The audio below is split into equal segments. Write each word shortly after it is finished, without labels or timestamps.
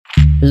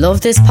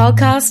Love this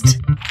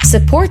podcast?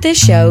 Support this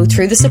show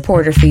through the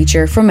supporter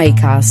feature from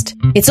Acast.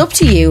 It's up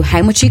to you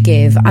how much you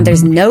give, and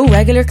there's no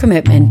regular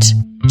commitment.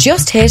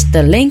 Just hit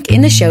the link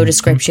in the show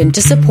description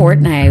to support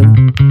now.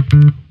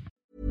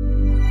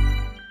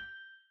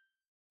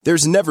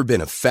 There's never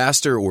been a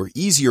faster or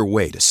easier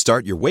way to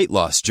start your weight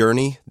loss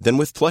journey than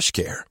with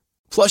PlushCare.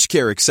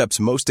 PlushCare accepts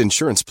most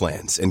insurance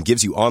plans and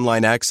gives you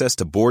online access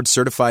to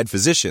board-certified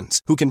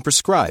physicians who can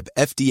prescribe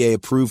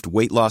FDA-approved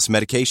weight loss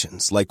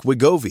medications like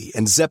Wegovy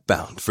and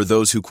Zepbound for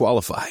those who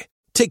qualify.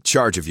 Take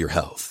charge of your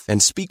health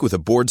and speak with a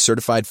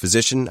board-certified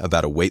physician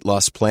about a weight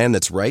loss plan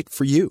that's right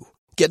for you.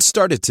 Get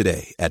started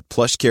today at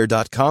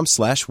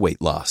plushcare.com/weight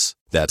loss.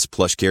 That's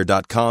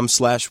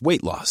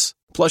plushcare.com/weight loss.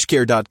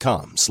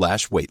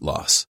 plushcare.com/weight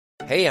loss.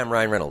 Hey, I'm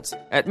Ryan Reynolds.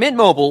 At Mint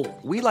Mobile,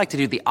 we like to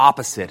do the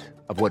opposite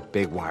of what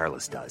Big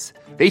Wireless does.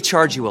 They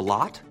charge you a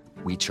lot,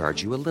 we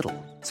charge you a little.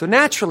 So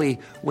naturally,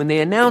 when they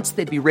announced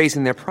they'd be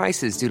raising their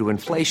prices due to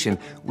inflation,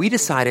 we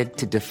decided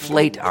to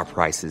deflate our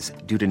prices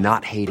due to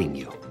not hating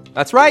you.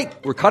 That's right.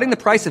 We're cutting the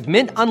price of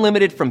Mint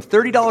Unlimited from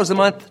 $30 a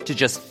month to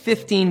just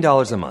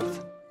 $15 a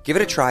month. Give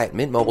it a try at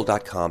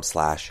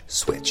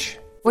mintmobile.com/switch.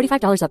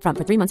 $45 up front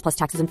for 3 months plus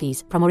taxes and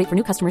fees. Promo rate for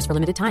new customers for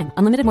limited time.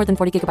 Unlimited more than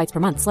 40 gigabytes per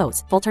month.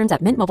 Slows full terms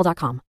at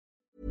mintmobile.com.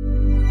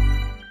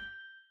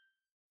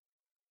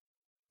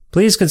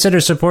 Please consider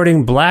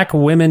supporting Black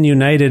Women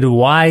United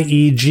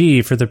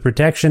YEG for the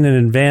protection and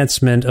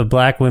advancement of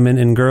black women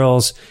and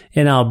girls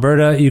in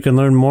Alberta. You can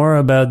learn more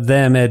about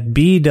them at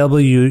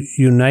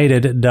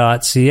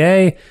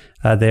bwunited.ca.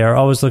 They are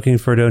always looking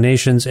for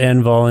donations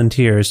and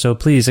volunteers. So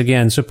please,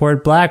 again,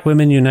 support Black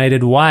Women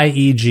United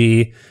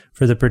YEG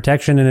for the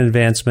protection and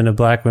advancement of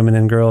black women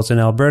and girls in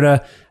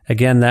Alberta.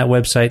 Again, that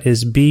website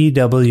is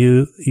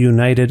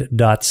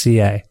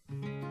bwunited.ca.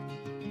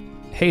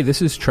 Hey,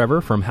 this is Trevor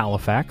from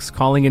Halifax,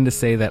 calling in to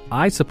say that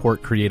I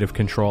support Creative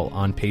Control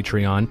on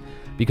Patreon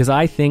because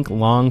I think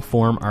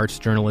long-form arts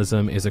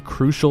journalism is a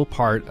crucial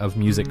part of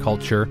music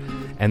culture,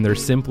 and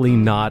there's simply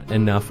not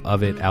enough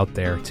of it out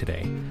there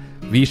today.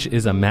 Vish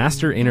is a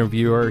master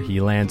interviewer, he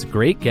lands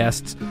great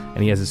guests,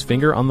 and he has his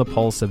finger on the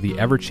pulse of the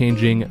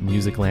ever-changing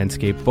music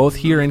landscape, both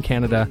here in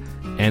Canada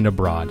and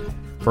abroad.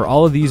 For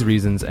all of these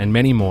reasons and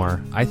many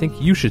more, I think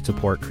you should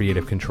support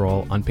Creative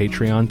Control on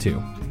Patreon too.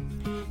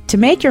 To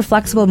make your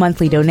flexible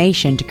monthly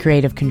donation to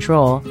Creative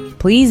Control,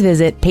 please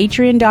visit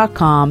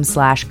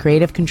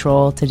patreon.com/Creative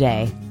Control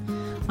today.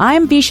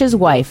 I'm Visha's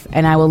wife,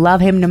 and I will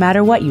love him no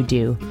matter what you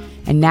do.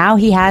 And now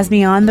he has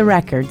me on the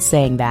record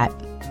saying that.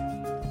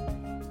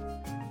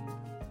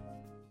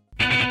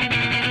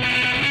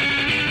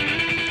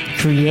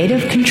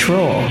 Creative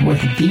Control with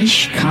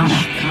Vish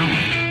Khanna.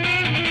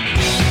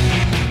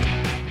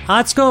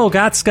 Atsuko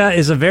Okatsuka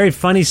is a very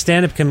funny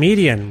stand-up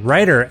comedian,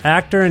 writer,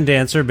 actor, and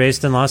dancer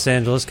based in Los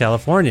Angeles,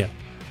 California.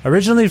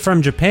 Originally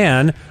from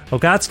Japan,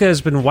 Okatsuka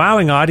has been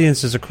wowing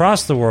audiences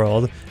across the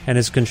world and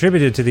has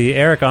contributed to The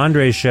Eric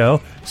Andre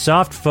Show,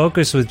 Soft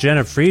Focus with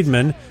Jenna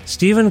Friedman,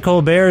 Stephen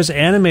Colbert's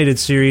animated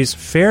series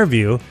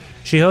Fairview.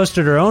 She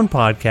hosted her own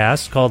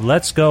podcast called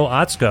Let's Go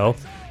Atsuko,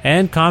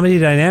 and Comedy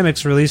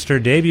Dynamics released her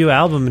debut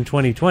album in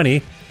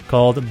 2020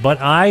 called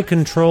But I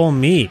Control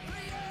Me.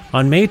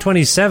 On May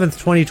 27th,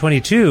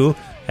 2022,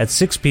 at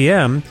 6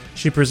 p.m.,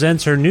 she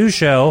presents her new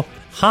show,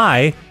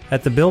 Hi,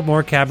 at the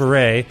Biltmore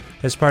Cabaret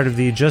as part of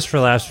the Just for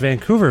Laughs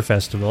Vancouver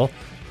Festival.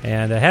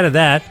 And ahead of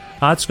that,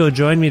 Atsuko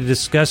joined me to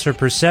discuss her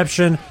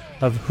perception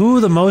of who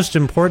the most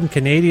important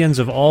Canadians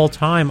of all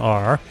time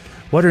are,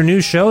 what her new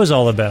show is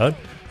all about,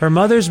 her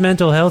mother's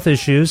mental health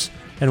issues,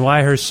 and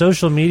why her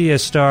social media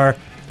star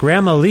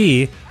Grandma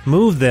Lee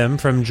moved them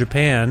from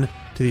Japan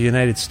to the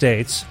United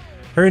States,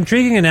 her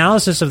intriguing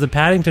analysis of the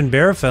Paddington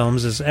Bear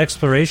films as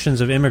explorations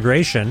of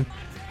immigration,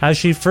 how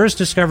she first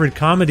discovered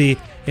comedy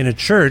in a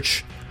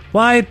church,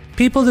 why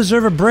people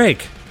deserve a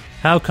break,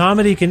 how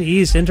comedy can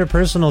ease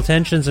interpersonal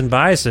tensions and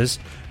biases,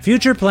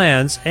 future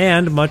plans,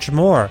 and much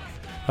more.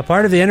 A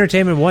part of the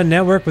Entertainment One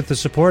network with the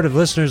support of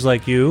listeners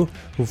like you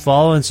who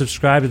follow and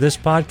subscribe to this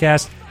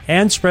podcast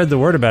and spread the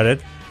word about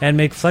it and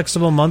make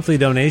flexible monthly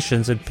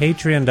donations at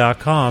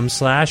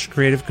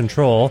patreon.com/Creative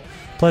Control,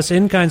 plus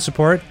in-kind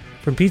support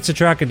from Pizza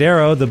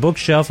Trocadero, The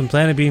Bookshelf, and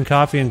Planet Bean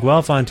Coffee in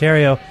Guelph,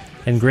 Ontario,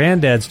 and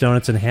Granddad's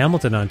Donuts in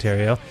Hamilton,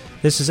 Ontario.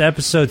 This is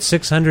episode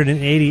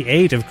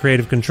 688 of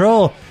Creative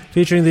Control,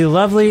 featuring the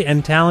lovely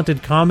and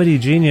talented comedy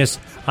genius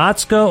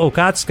Atsuko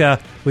Okatsuka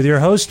with your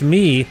host,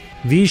 me,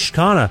 Vish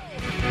Khanna.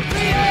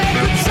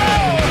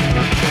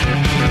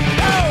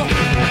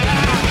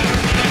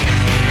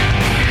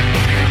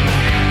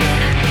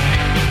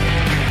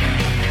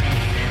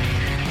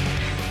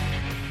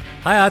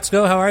 Hi,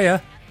 Atsuko. How are you?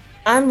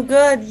 I'm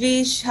good,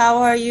 Vish. How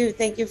are you?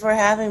 Thank you for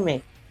having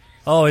me.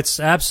 Oh, it's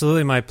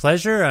absolutely my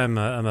pleasure. I'm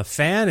a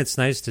fan. It's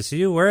nice to see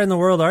you. Where in the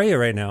world are you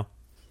right now?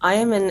 I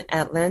am in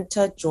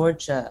Atlanta,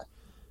 Georgia.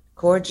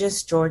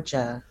 Gorgeous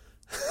Georgia.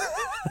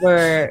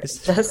 Where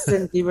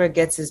Justin Bieber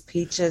gets his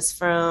peaches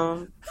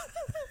from.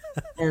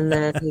 And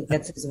then he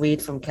gets his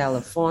weed from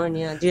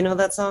California. Do you know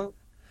that song?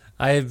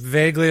 I'm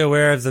vaguely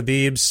aware of the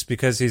Biebs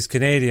because he's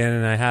Canadian,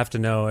 and I have to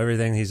know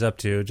everything he's up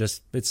to.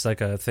 Just it's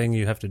like a thing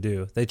you have to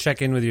do. They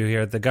check in with you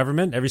here at the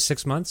government every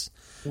 6 months.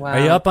 Wow. Are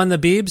you up on the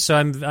Biebs? So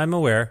I'm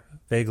aware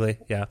vaguely.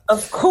 Yeah.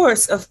 Of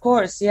course.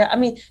 Yeah. I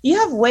mean, you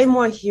have way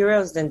more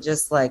heroes than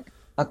just like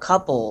a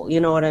couple.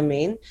 You know what I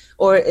mean?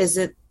 Or is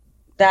it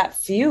that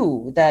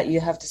few that you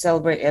have to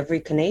celebrate every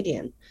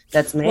Canadian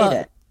that's made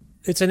it?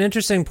 It's an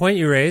interesting point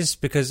you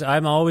raised because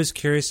I'm always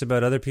curious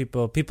about other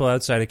people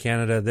outside of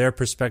Canada, their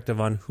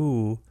perspective on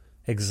who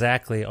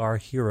exactly our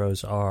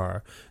heroes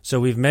are. So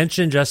we've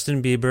mentioned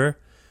Justin Bieber.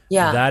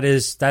 Yeah.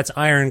 That's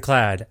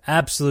ironclad,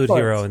 absolute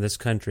hero in this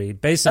country.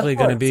 Basically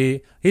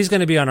he's going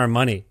to be on our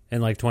money in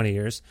like 20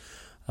 years.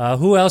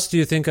 Who else do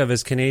you think of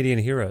as Canadian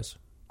heroes?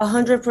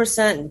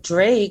 100%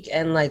 Drake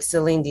and like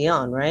Celine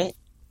Dion, right?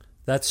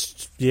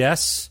 That's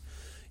yes.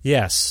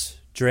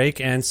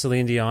 Drake and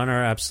Celine Dion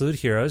are absolute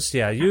heroes.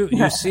 Yeah,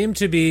 you seem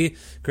to be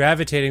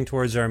gravitating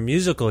towards our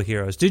musical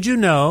heroes. Did you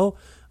know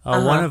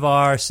one of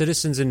our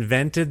citizens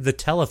invented the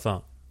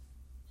telephone?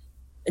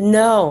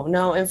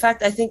 No. In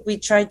fact, I think we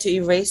tried to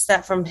erase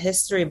that from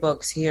history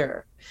books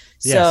here.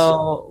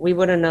 So we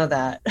wouldn't know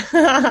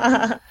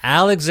that.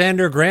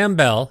 Alexander Graham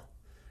Bell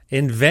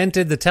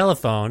invented the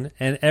telephone,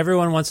 and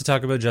everyone wants to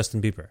talk about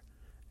Justin Bieber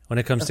when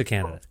it comes to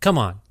Canada. Come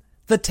on.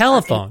 The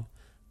telephone.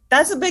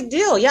 That's a big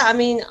deal. Yeah, I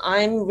mean,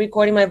 I'm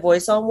recording my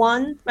voice on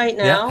one right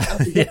now.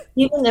 Yeah.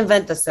 He didn't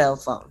invent the cell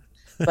phone,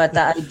 but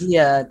the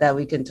idea that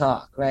we can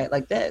talk, right,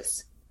 like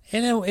this.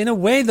 In a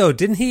way, though,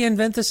 didn't he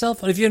invent the cell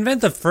phone? If you invent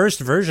the first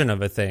version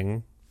of a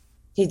thing,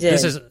 he did.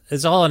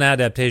 It's all an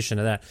adaptation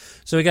of that.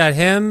 So we got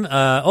him.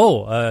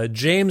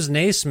 James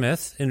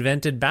Naismith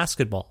invented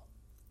basketball.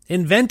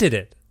 Invented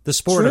it, the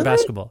sport of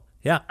basketball.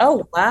 Yeah.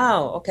 Oh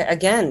wow. Okay.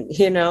 Again,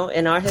 in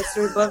our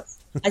history books.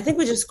 I think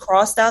we just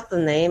crossed out the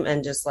name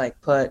and just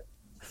like put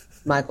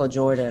Michael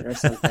Jordan or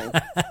something.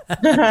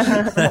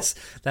 that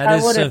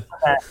is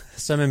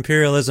some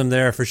imperialism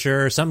there for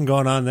sure. Something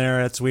going on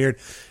there. That's weird.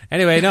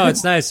 Anyway, no,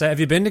 it's nice. Have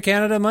you been to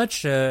Canada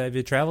much? Have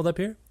you traveled up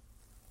here?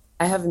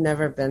 I have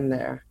never been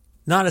there.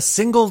 Not a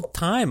single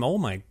time. Oh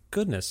my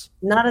goodness.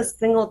 Not a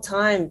single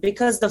time,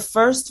 because the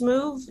first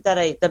move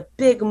the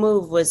big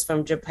move was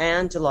from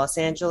Japan to Los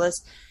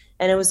Angeles,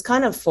 and it was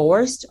kind of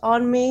forced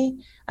on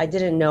me. I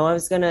didn't know I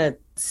was going to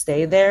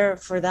stay there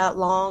for that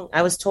long.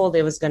 I was told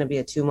it was going to be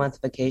a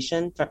 2-month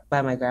vacation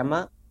by my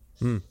grandma.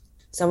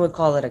 Some would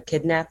call it a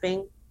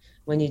kidnapping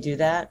when you do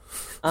that.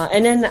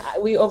 And then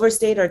we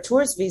overstayed our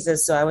tourist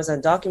visas, so I was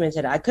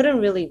undocumented. I couldn't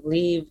really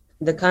leave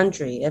the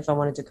country if I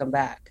wanted to come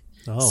back.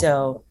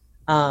 So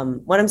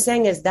what I'm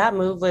saying is that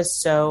move was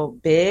so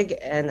big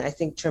and I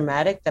think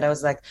traumatic that I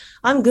was like,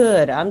 I'm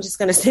good. I'm just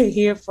going to stay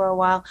here for a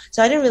while.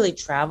 So I didn't really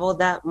travel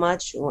that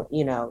much,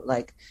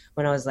 like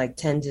when I was like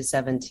 10 to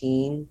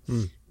 17.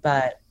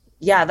 But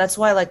yeah, that's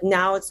why like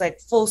now it's like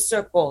full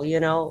circle,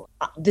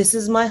 this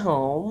is my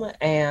home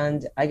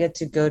and I get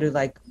to go to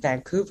like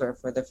Vancouver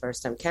for the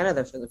first time,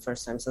 Canada for the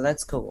first time. So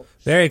that's cool.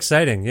 Very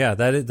exciting. Yeah,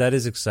 that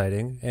is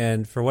exciting.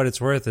 And for what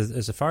it's worth,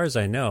 as far as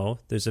I know,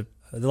 there's a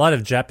lot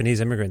of Japanese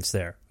immigrants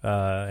there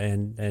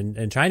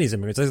and Chinese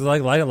immigrants. There's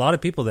like a lot of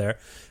people there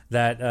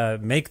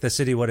that make the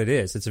city what it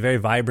is. It's a very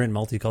vibrant,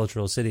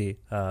 multicultural city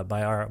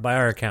by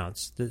our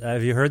accounts.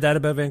 Have you heard that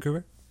about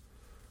Vancouver?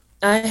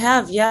 I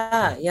have,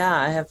 yeah.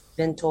 I have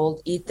been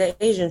told, eat the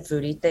Asian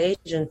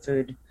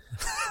food.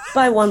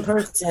 By one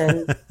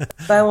person.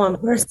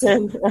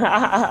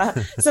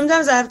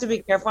 Sometimes I have to be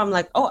careful. I'm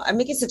like, I'm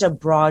making such a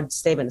broad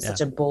statement. It's such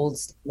a bold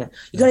statement.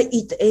 You got to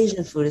eat the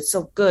Asian food. It's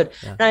so good.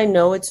 Yeah. And I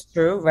know it's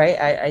true, right?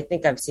 I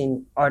think I've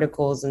seen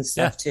articles and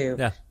stuff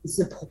to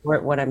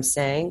support what I'm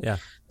saying. Yeah.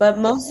 But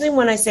mostly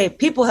when I say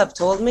people have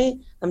told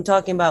me, I'm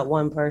talking about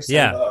one person.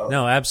 Yeah,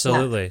 no,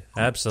 absolutely.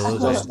 Yeah.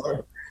 Absolutely.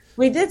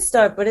 We did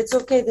start, but it's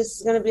okay. This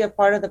is going to be a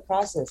part of the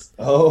process.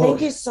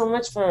 Thank you so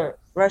much for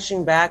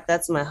rushing back.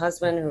 That's my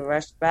husband who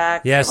rushed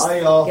back. Yes. Hi,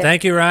 y'all.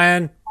 Thank you,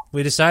 Ryan.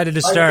 We decided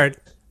to start.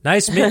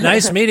 Nice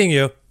meeting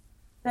you.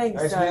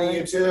 Thanks, Nice meeting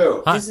you,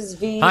 too. This is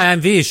Vish. Hi, I'm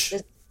Vish.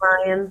 This is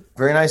Ryan.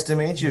 Very nice to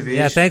meet you, Vish.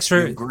 Yeah, thanks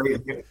for...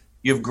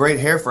 You have great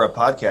hair for a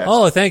podcast.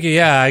 Oh, thank you.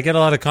 Yeah, I get a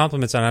lot of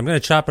compliments on it. I'm going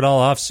to chop it all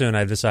off soon,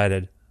 I've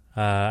decided.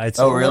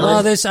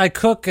 Really? I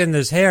cook and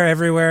there's hair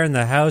everywhere in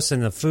the house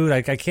and the food.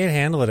 I can't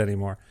handle it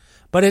anymore.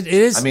 But it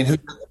is... I mean,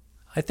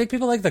 I think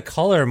people like the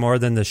color more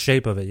than the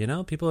shape of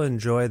it, People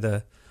enjoy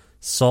the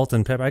salt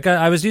and pepper.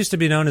 I was used to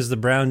be known as the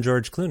brown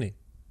George Clooney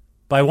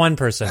by one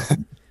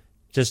person.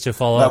 Just to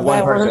follow up.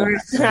 One person.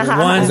 Is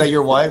that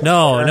your wife?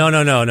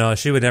 No.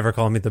 She would never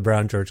call me the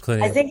brown George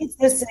Clooney. I think it's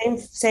the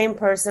same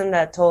person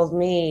that told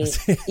me,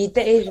 eat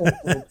the Asian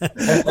food.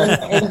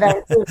 in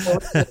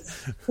Vancouver.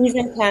 He's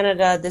in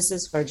Canada. This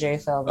is for Jay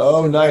Felder.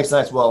 Oh, nice.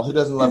 Well, who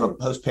doesn't love a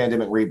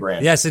post-pandemic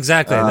rebrand? Yes,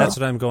 exactly. That's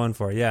what I'm going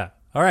for. Yeah.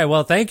 All right.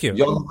 Well, thank you.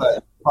 Y'all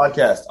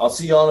podcast. I'll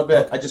see y'all in a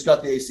bit. I just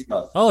got the AC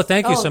off. Oh,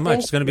 thank you so much.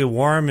 It's going to be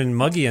warm and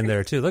muggy in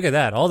there, too. Look at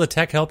that. All the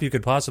tech help you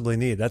could possibly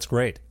need. That's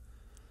great.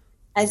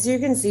 As you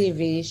can see,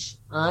 Vish,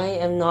 I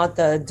am not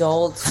the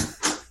adult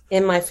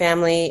in my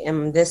family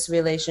in this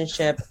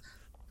relationship.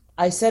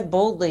 I said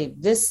boldly,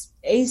 this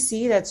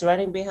AC that's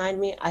running behind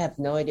me, I have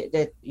no idea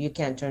that you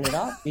can't turn it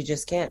off. You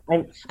just can't.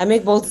 I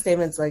make bold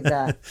statements like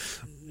that.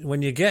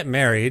 When you get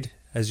married,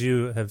 as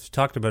you have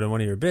talked about in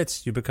one of your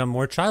bits, you become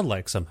more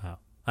childlike somehow.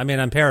 I mean,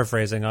 I'm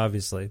paraphrasing,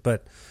 obviously,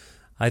 but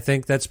I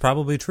think that's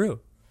probably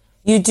true.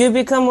 You do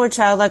become more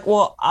childlike.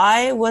 Well,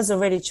 I was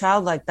already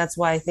childlike. That's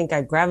why I think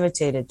I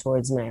gravitated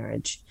towards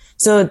marriage.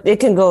 So it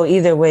can go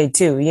either way,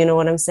 too. You know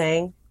what I'm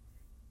saying?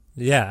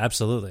 Yeah,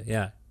 absolutely.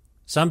 Yeah.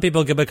 Some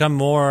people can become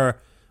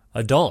more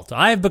adult.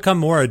 I've become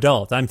more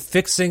adult. I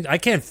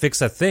can't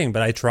fix a thing,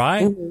 but I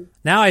try. Mm-hmm.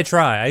 Now I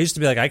try. I used to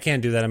be like, I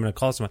can't do that. I'm going to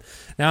call someone.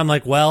 Now I'm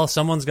like, well,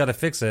 someone's got to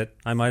fix it.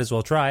 I might as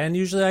well try. And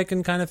usually I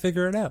can kind of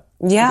figure it out.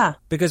 Yeah.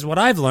 Because what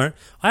I've learned,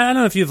 I don't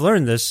know if you've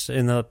learned this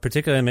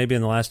particularly maybe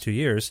in the last 2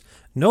 years,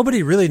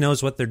 nobody really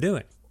knows what they're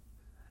doing.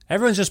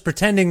 Everyone's just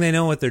pretending they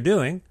know what they're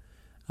doing.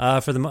 I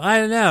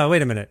don't know.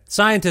 Wait a minute.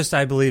 Scientists,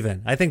 I believe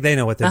in. I think they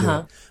know what they're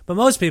doing. But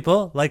most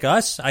people, like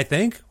us, I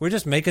think, we're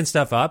just making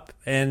stuff up.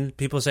 And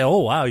people say, oh,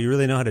 wow, you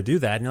really know how to do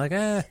that. And you're like,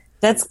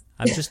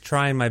 I'm just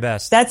trying my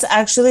best. That's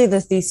actually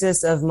the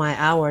thesis of my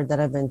hour that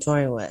I've been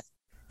touring with.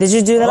 Did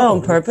you do that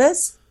on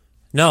purpose?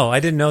 No, I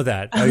didn't know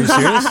that. Are you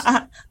serious?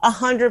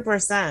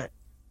 100%.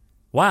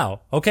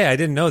 Wow. Okay, I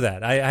didn't know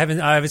that. I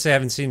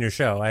haven't seen your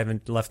show. I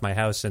haven't left my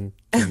house in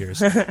 2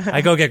 years.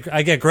 I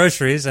get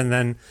groceries and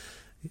then...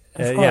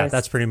 yeah,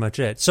 that's pretty much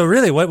it. So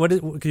really, what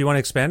do you want to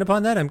expand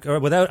upon that?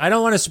 I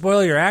don't want to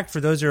spoil your act for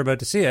those who are about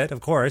to see it,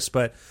 of course,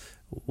 but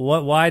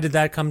why did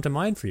that come to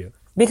mind for you?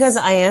 Because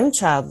I am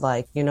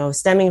childlike,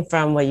 stemming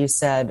from what you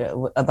said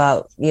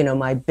about,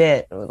 my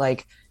bit,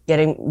 like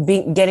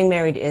getting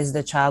married is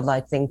the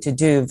childlike thing to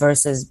do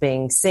versus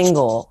being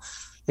single.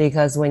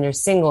 Because when you're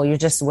single, you're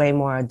just way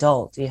more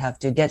adult. You have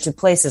to get to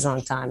places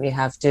on time. You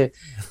have to,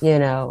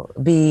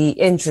 be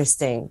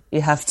interesting.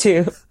 You have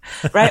to,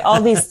 right?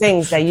 All these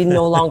things that you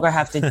no longer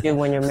have to do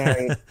when you're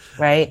married,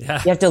 right?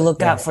 Yeah. You have to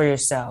look out for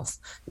yourself,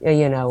 when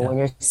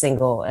you're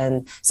single.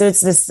 And so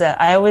it's this,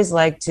 I always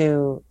like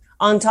to,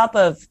 on top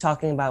of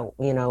talking about,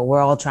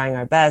 we're all trying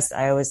our best,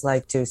 I always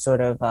like to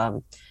sort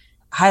of,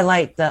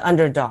 highlight the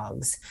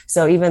underdogs.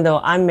 So even though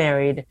I'm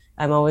married,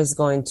 I'm always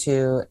going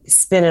to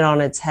spin it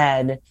on its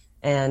head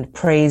and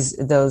praise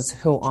those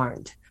who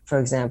aren't, for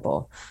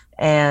example.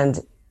 And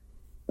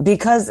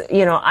because,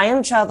 I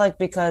am childlike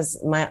because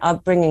my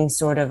upbringing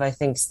sort of, I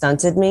think,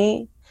 stunted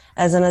me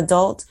as an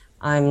adult.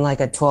 I'm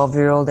like a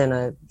 12-year-old in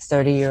a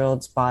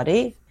 30-year-old's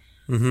body.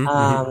 Mm-hmm,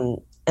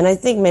 and I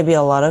think maybe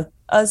a lot of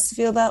us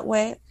feel that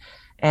way.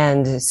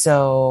 And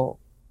so,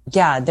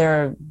 yeah,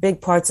 there are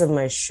big parts of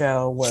my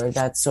show where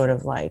that's sort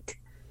of like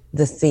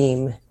the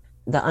theme,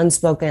 the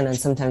unspoken and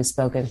sometimes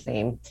spoken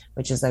theme,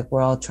 which is like,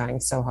 we're all trying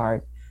so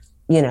hard,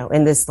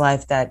 in this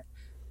life that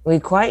we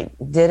quite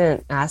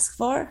didn't ask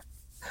for.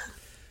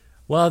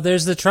 Well,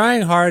 there's the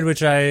trying hard,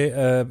 which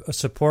I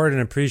support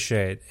and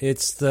appreciate.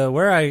 It's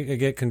where I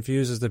get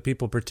confused is the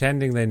people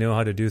pretending they know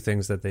how to do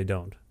things that they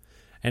don't.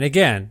 And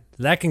again,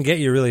 that can get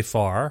you really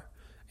far.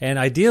 And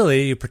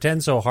ideally, you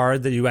pretend so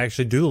hard that you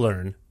actually do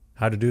learn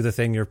how to do the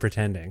thing you're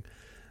pretending.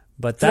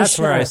 But that's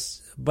where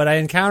I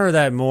encounter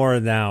that more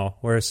now,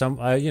 where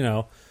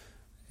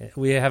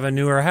we have a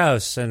newer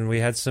house and we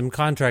had some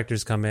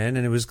contractors come in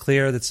and it was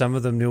clear that some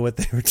of them knew what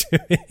they were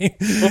doing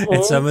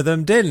and some of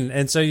them didn't.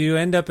 And so you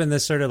end up in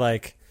this sort of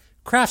like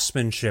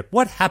craftsmanship.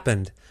 What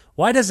happened?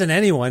 Why doesn't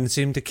anyone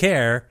seem to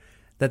care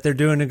that they're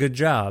doing a good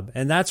job?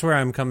 And that's where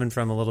I'm coming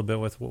from a little bit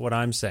with what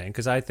I'm saying,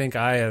 because I think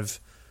I have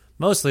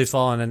mostly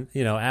fallen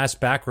ass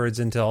backwards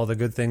into all the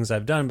good things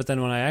I've done. But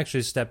then when I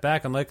actually step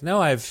back, I'm like,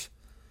 no, I've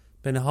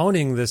been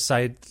honing these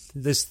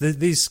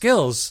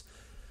skills.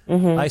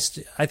 Mm-hmm.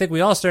 I think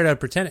we all started out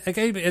pretending.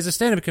 Okay, as a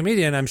stand-up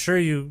comedian, I'm sure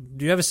do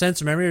you have a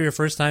sense of memory of your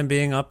first time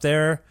being up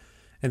there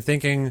and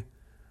thinking,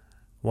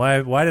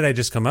 why did I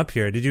just come up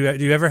here? Do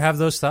you ever have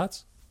those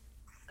thoughts?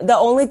 The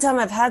only time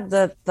I've had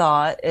the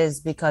thought is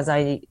because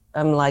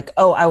I'm like,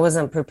 oh, I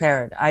wasn't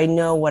prepared. I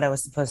know what I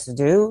was supposed to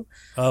do.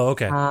 Oh,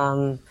 okay.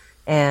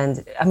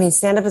 And I mean,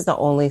 stand-up is the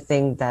only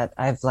thing that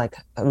I've like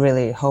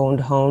really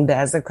honed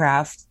as a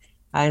craft.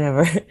 I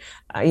never,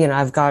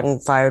 I've gotten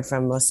fired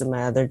from most of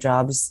my other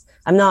jobs.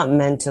 I'm not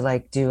meant to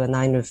like do a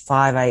 9 to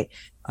 5.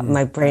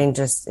 My brain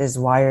just is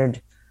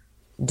wired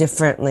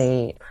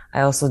differently.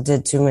 I also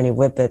did too many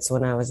whippets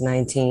when I was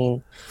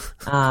 19.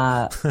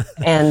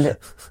 And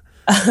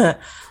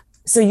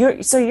so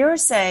you're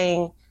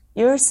saying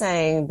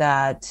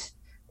that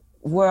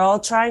we're all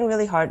trying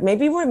really hard.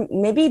 Maybe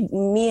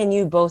me and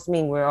you both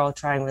mean we're all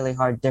trying really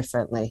hard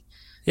differently.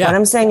 Yeah. What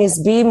I'm saying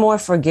is be more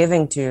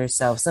forgiving to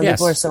yourself. Some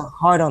people are so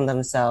hard on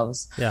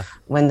themselves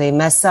when they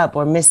mess up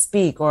or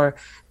misspeak or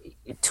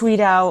tweet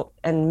out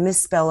and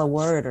misspell a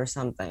word or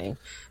something.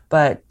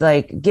 But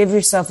like, give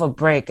yourself a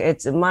break.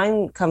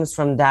 Mine comes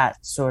from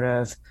that sort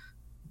of,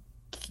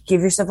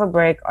 give yourself a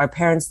break. Our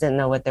parents didn't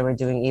know what they were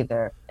doing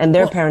either. And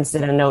their parents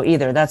didn't know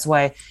either. That's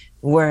why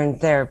we're in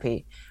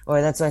therapy.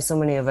 or that's why so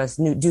many of us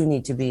do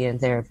need to be in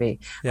therapy.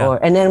 Yeah.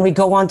 And then we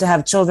go on to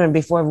have children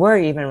before we're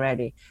even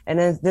ready. And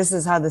then this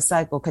is how the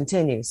cycle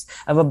continues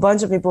of a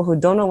bunch of people who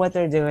don't know what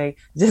they're doing,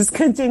 just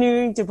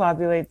continuing to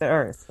populate the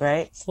earth,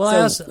 right?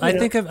 Well, I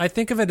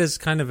think of it as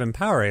kind of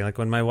empowering. Like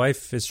when my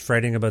wife is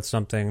fretting about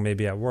something,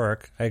 maybe at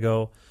work, I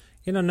go,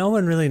 no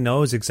one really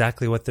knows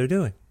exactly what they're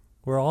doing.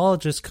 We're all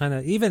just kind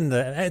of, even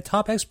the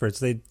top experts,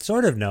 they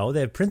sort of know,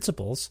 they have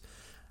principles,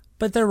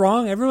 but they're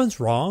wrong. Everyone's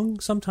wrong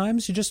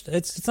sometimes.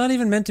 It's not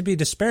even meant to be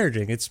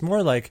disparaging. It's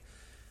more like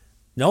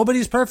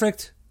nobody's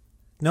perfect.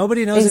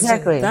 Nobody knows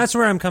exactly. That's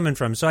where I'm coming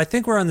from. So I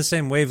think we're on the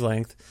same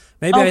wavelength.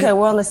 We're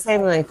on the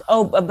same length.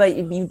 Oh, but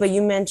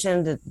you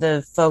mentioned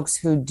the folks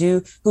who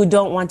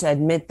don't want to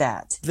admit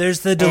that.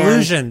 There's the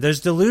delusion. There's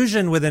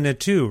delusion within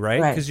it too,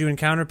 right? Because you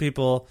encounter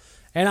people,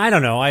 and I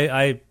don't know.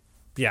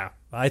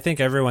 I think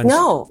everyone's...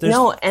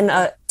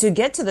 And to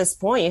get to this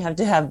point, you have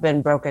to have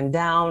been broken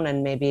down,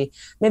 and maybe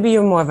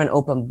you're more of an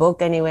open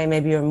book anyway.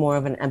 Maybe you're more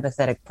of an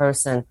empathetic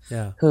person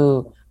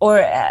who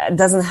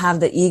doesn't have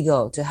the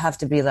ego to have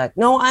to be like,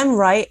 no, I'm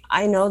right.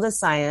 I know the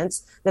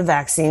science, the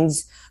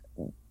vaccines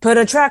put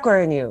a tracker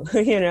in you,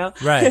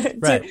 Right,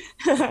 right.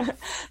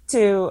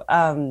 to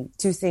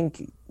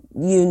think,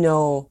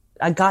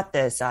 I got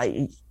this.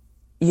 I've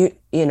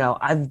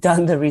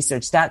done the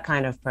research, that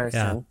kind of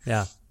person.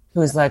 Yeah.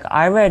 Who's like,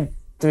 I read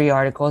 3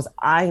 articles.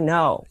 I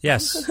know.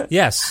 Yes.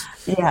 Yeah.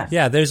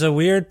 Yeah. There's a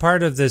weird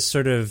part of this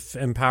sort of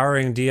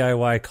empowering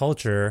DIY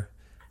culture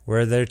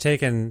where they're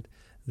taking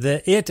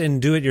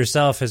and do it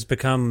yourself has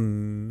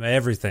become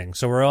everything.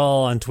 So we're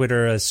all on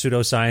Twitter as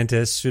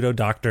pseudoscientists, pseudo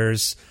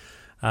doctors.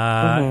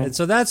 And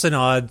so that's an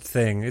odd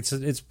thing.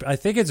 I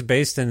think it's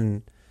based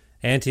in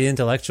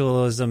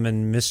anti-intellectualism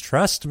and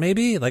mistrust,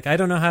 maybe. Like, I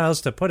don't know how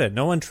else to put it.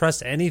 No one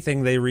trusts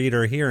anything they read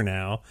or hear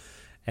now.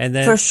 And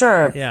then, for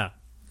sure. Yeah.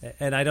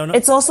 And I don't know.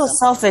 It's also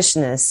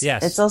selfishness.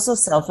 Yes. It's also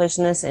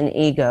selfishness and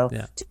ego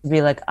to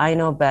be like, I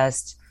know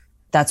best.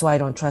 That's why I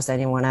don't trust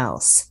anyone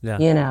else. Yeah.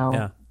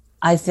 Yeah.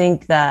 I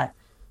think that,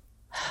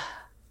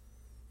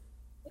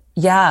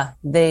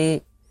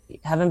 they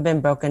haven't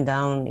been broken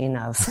down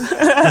enough.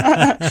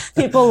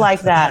 People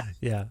like that.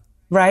 Yeah.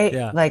 Right?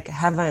 Yeah. Like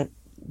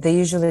they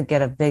usually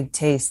get a big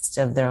taste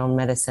of their own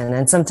medicine.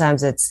 And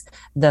sometimes it's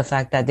the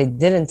fact that they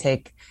didn't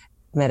take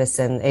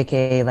medicine,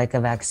 aka like a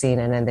vaccine,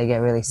 and then they get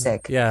really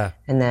sick. Yeah.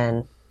 And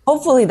then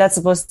hopefully that's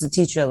supposed to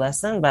teach you a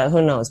lesson, but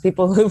who knows?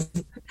 People who've,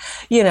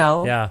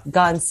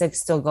 gotten sick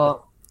still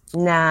go,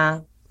 nah,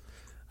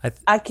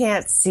 I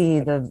can't see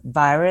the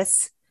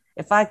virus.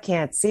 If I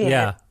can't see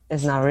it,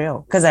 it's not real,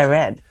 because I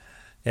read.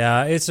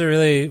 Yeah, it's a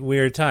really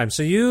weird time.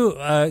 So you,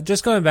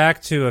 just going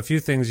back to a few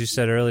things you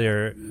said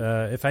earlier,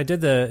 if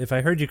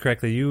I heard you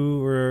correctly,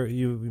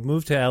 you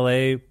moved to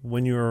LA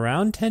when you were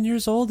around 10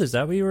 years old. Is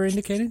that what you were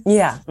indicating?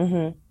 Yeah.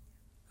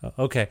 Mm-hmm.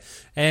 Okay.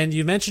 And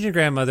you mentioned your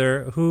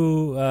grandmother,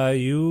 who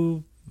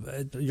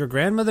your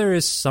grandmother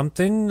is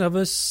something of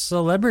a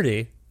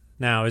celebrity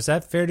now. Is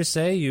that fair to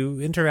say?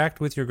 You interact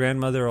with your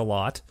grandmother a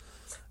lot,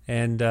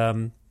 and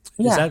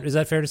is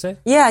that fair to say?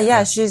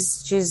 Yeah.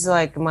 She's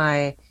like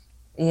my.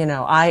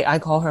 I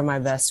call her my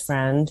best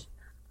friend.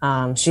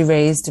 She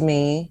raised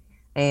me.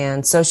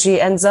 And so she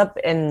ends up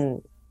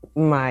in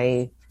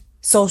my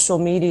social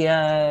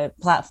media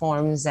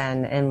platforms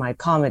and in my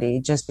comedy,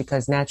 just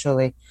because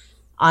naturally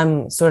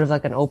I'm sort of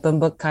like an open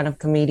book kind of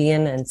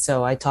comedian. And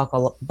so I talk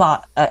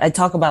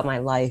about my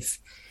life.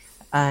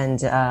 And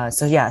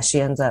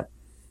she ends up,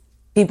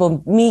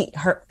 people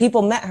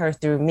met her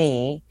through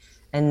me.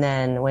 And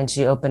then when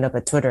she opened up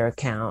a Twitter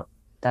account,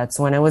 that's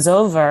when it was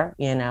over,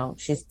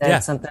 She said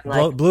something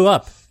like... blew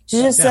up.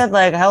 She just said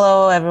like,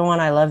 hello, everyone,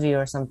 I love you,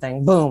 or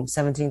something. Boom,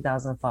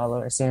 17,000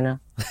 followers, And I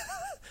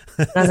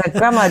was like,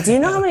 Grandma, do you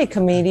know how many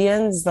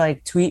comedians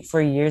like tweet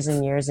for years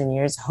and years and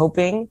years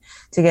hoping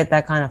to get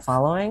that kind of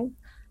following?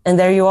 And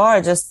there you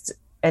are, just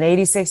an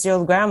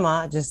 86-year-old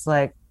grandma, just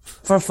like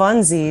for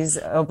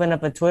funsies, open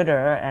up a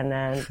Twitter, and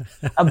then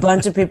a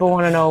bunch of people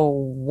want to know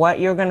what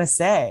you're going to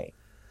say,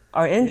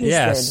 are interested.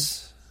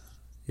 Yes.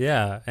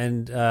 Yeah,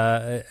 and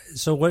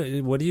so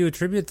what do you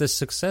attribute this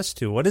success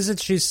to? What is it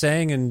she's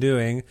saying and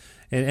doing?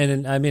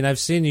 And I mean, I've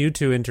seen you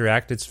two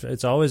interact.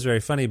 It's always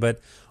very funny. But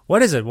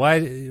what is it? Why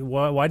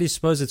do you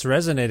suppose it's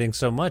resonating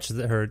so much?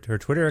 Her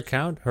Twitter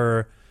account,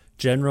 her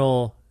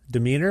general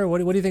demeanor. What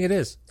do you think it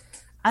is?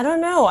 I don't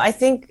know. I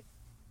think,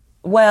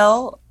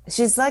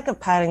 she's like a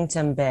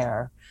Paddington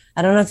Bear.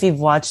 I don't know if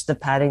you've watched the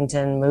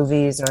Paddington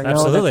movies or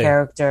know the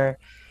character.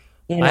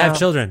 I have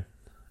children.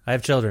 I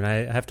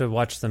have to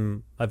watch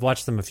them. I've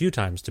watched them a few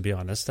times, to be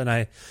honest.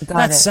 And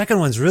the second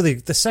one's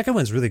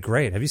really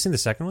great. Have you seen the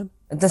second one?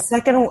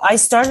 I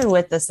started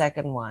with the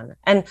second one,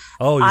 and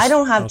I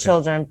don't have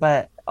children,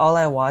 but all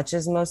I watch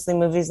is mostly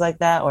movies like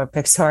that or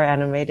Pixar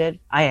animated.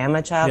 I am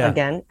a child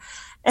again.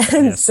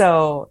 And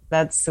so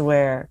that's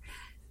where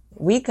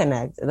we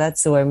connect.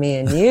 That's where me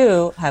and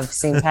you have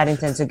seen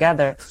Paddington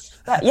together.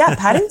 But yeah,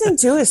 Paddington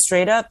 2 is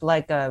straight up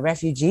like a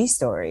refugee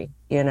story,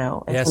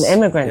 It's an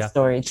immigrant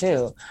story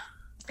too.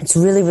 It's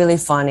really, really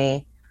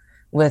funny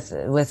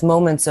with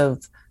moments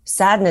of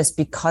sadness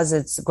because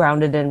it's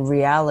grounded in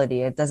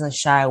reality. It doesn't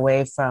shy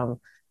away from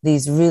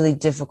these really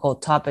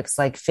difficult topics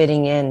like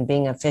fitting in,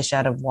 being a fish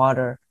out of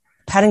water.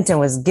 Paddington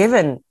was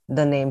given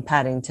the name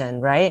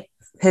Paddington, right?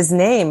 His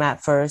name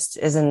at first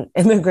is an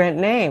immigrant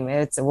name.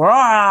 It's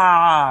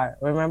Roar,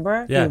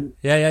 remember? Yeah.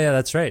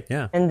 That's right.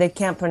 Yeah. And they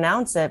can't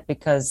pronounce it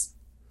because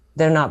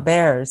they're not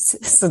bears.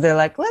 So they're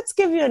like, let's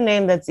give you a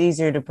name that's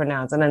easier to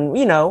pronounce. And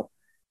then,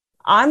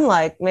 I'm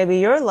like, maybe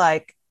you're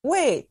like,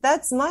 wait,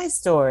 that's my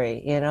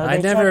story.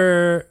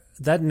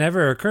 That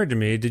never occurred to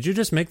me. Did you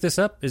just make this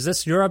up? Is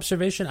this your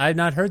observation? I had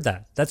not heard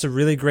that. That's a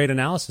really great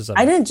analysis of it.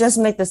 I didn't just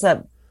make this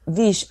up.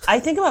 Vish,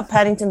 I think about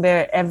Paddington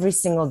Bear every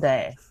single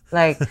day.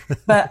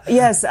 But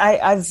yes,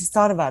 I've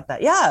thought about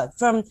that. Yeah,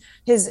 from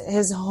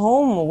his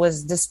home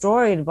was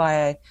destroyed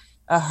by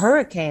a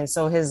hurricane.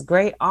 So his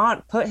great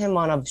aunt put him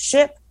on a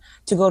ship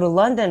to go to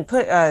London,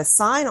 put a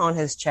sign on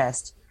his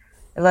chest.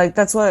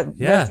 That's what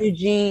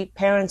refugee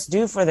parents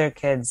do for their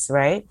kids,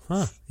 right?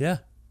 Huh, yeah.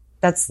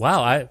 That's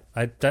wow.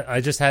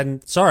 I just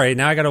hadn't. Sorry.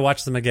 Now I got to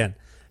watch them again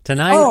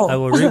tonight. I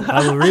will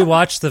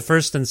rewatch the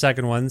first and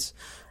second ones.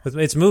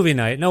 It's movie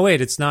night. No,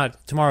 wait, it's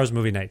not. Tomorrow's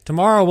movie night.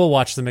 Tomorrow we'll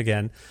watch them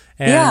again,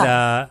 and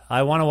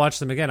I want to watch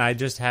them again. I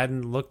just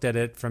hadn't looked at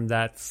it from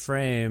that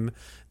frame.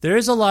 There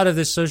is a lot of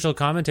this social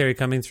commentary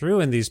coming through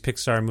in these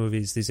Pixar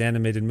movies, these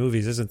animated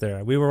movies, isn't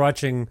there? We were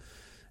watching.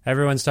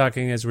 Everyone's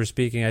talking as we're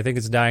speaking. I think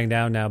it's dying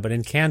down now, but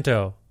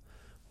Encanto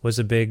was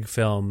a big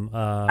film.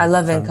 I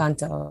love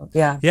Encanto.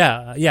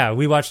 Yeah.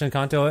 We watched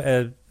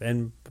Encanto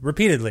and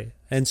repeatedly,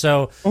 and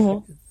so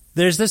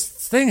there's this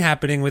thing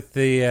happening with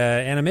the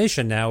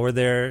animation now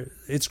where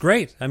it's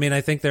great. I mean,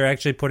 I think they're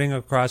actually putting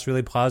across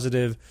really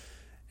positive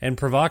and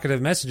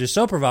provocative messages.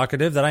 So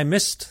provocative that I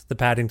missed the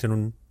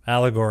Paddington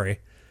allegory.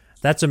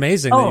 That's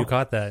amazing that you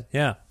caught that.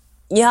 Yeah.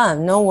 Yeah,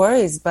 no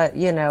worries. But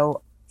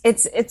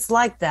it's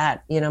like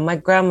that. My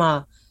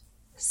grandma,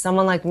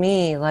 someone like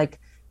me,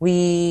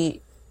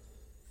 we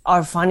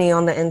are funny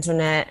on the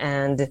internet,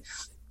 and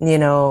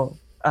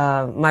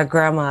my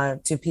grandma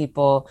to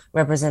people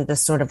represent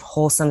this sort of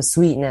wholesome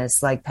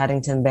sweetness like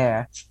Paddington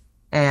Bear,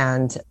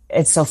 and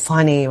it's so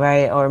funny,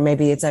 right? Or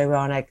maybe it's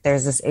ironic.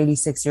 There's this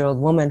 86-year-old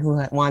woman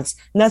who wants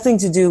nothing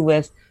to do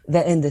with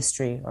the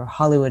industry or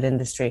Hollywood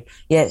industry,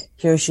 yet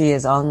here she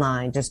is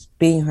online just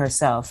being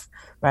herself,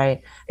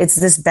 right? It's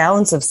this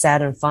balance of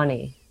sad and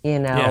funny,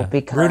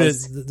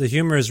 because the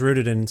humor is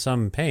rooted in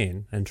some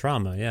pain and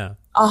trauma. Yeah,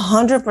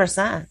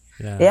 100%.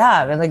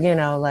 Yeah.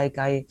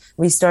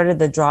 We started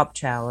the drop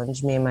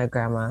challenge, me and my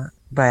grandma,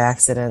 by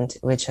accident,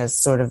 which has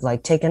sort of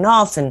taken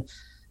off, and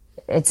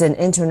it's an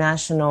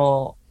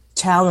international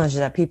challenge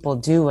that people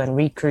do and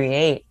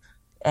recreate.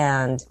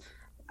 And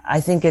I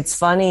think it's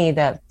funny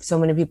that so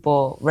many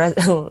people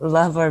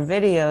love our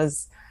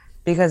videos,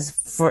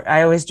 because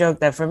I always joke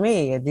that for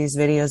me, these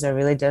videos are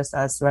really just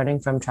us running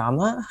from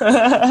trauma.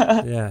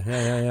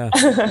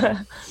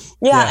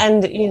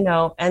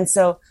 And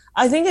so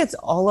I think it's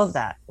all of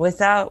that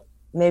without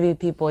maybe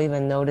people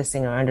even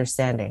noticing or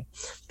understanding.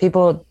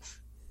 People,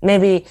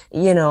 maybe,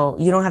 you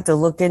don't have to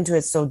look into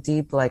it so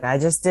deep like I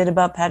just did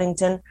about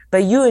Paddington,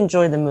 but you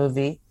enjoy the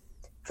movie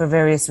for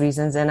various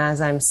reasons. And as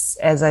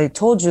I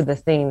told you the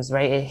themes,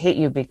 right, it hit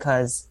you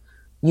because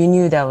you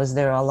knew that was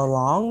there all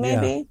along,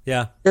 maybe?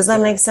 Yeah. Does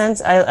that make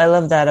sense? I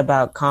love that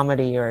about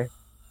comedy or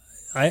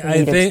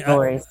I think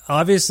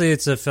obviously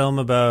it's a film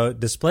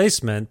about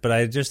displacement, but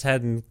I just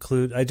hadn't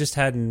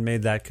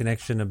made that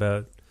connection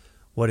about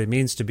what it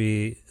means to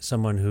be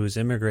someone who's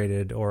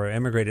immigrated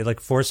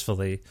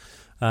forcefully.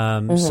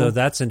 So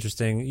that's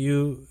interesting.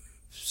 You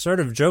sort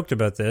of joked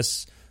about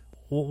this.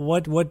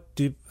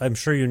 I'm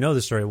sure you know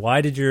the story.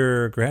 Why did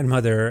your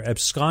grandmother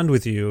abscond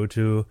with you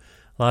to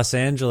Los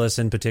Angeles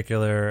in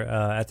particular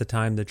at the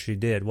time that she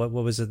did? What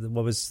was it?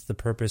 What was the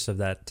purpose of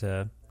that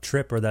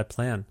trip or that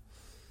plan?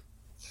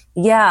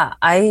 Yeah,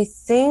 I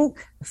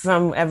think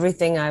from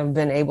everything I've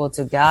been able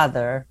to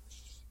gather,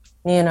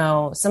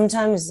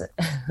 sometimes.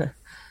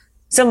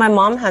 So my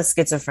mom has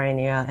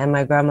schizophrenia and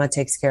my grandma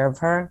takes care of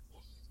her.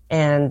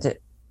 And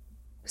it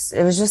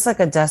was just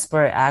a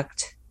desperate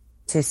act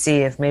to see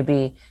if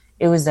maybe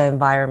it was the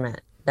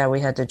environment that we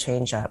had to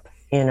change up,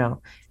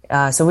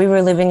 So we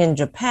were living in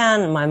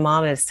Japan. My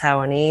mom is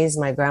Taiwanese.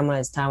 My grandma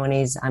is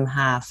Taiwanese. I'm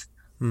half.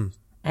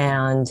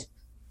 And,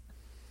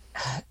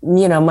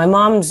 my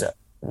mom's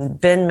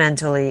been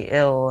mentally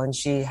ill and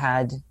she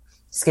had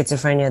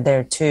schizophrenia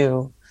there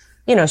too.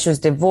 She was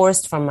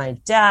divorced from my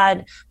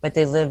dad, but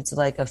they lived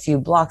a few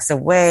blocks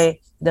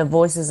away. The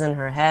voices in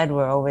her head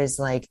were always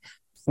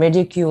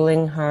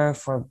ridiculing her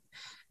for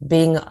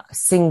being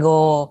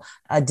single,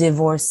 a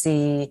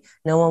divorcee.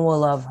 No one will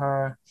love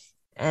her.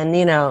 And,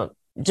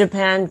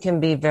 Japan can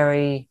be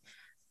very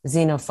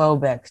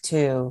xenophobic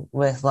too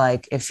with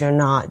if you're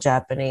not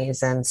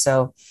Japanese. And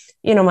so,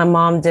 my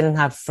mom didn't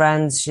have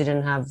friends. She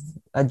didn't have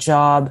a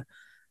job.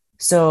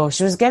 So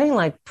she was getting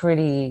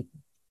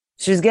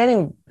she was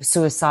getting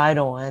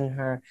suicidal and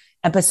her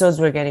episodes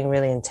were getting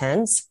really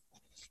intense.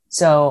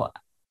 So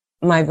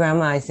my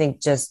grandma, I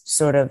think, just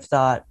sort of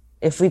thought,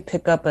 if we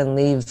pick up and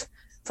leave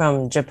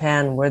from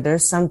Japan where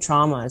there's some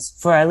traumas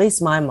for at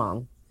least my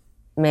mom.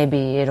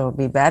 Maybe it'll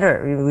be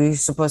better. We're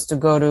supposed to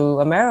go to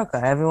America.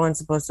 Everyone's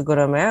supposed to go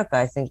to America.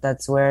 I think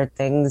that's where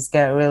things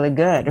get really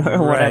good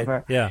or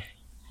whatever. Yeah.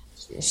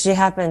 She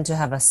happened to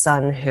have a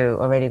son who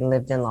already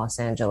lived in Los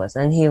Angeles,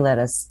 and he let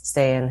us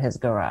stay in his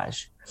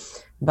garage.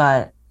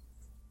 But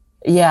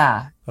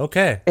yeah.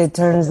 Okay. It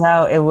turns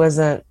out it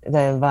wasn't the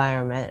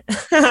environment.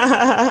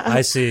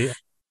 I see.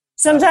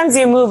 Sometimes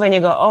you move and you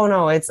go, oh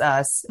no, it's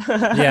us.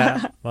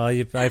 Yeah. Well,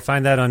 I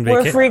find that on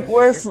vacation.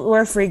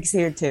 We're freaks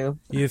here too.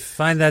 You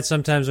find that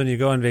sometimes when you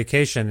go on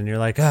vacation and you're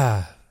like,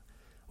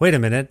 wait a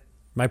minute.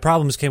 My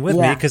problems came with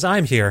me because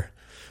I'm here.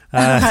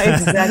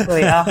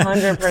 Exactly.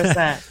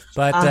 100%.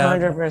 But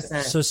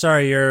 100%. So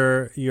sorry,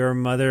 your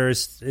mother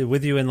is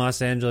with you in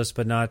Los Angeles,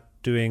 but not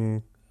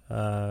doing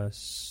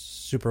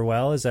super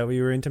well. Is that what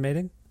you were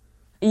intimating?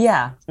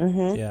 Yeah.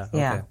 Mm-hmm. Yeah. Okay.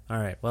 Yeah. All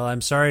right. Well,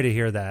 I'm sorry to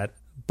hear that.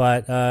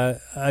 But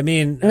I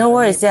mean, no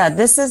worries. Yeah,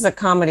 this is a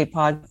comedy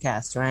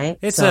podcast, right?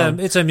 It's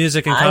a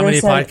music and comedy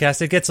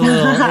podcast. It gets a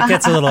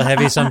little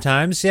heavy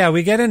sometimes. Yeah,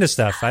 we get into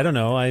stuff. I don't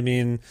know. I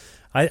mean.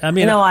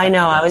 No, I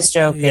know. I was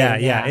joking.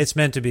 Yeah. It's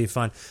meant to be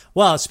fun.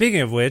 Well,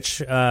 speaking of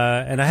which,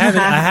 and I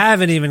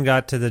haven't even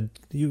got to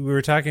we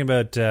were talking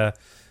about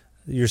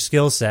your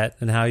skill set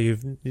and how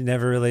you've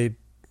never really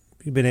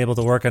been able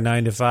to work a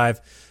 9 to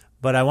 5,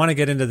 but I want to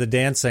get into the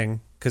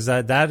dancing because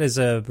that is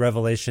a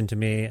revelation to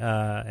me,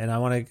 and I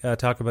want to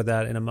talk about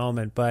that in a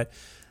moment. But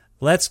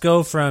let's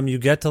go from you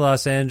get to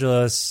Los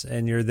Angeles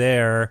and you're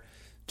there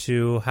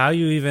to how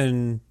you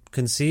even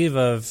conceive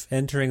of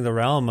entering the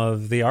realm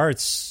of the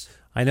arts.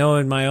 I know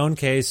in my own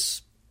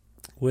case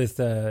with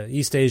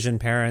East Asian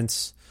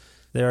parents,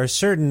 there are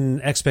certain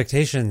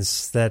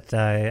expectations that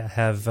I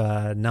have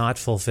not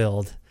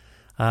fulfilled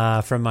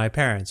from my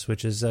parents,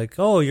 which is like,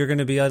 oh, you're going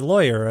to be a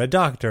lawyer, a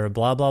doctor,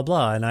 blah, blah,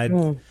 blah.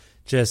 And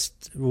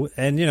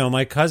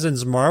my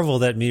cousins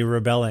marveled at me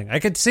rebelling. I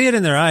could see it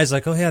in their eyes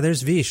like, oh, yeah,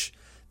 there's Vish.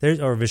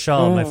 Or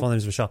Vishal, my full name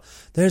is Vishal.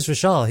 There's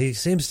Vishal. He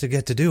seems to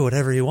get to do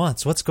whatever he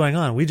wants. What's going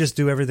on? We just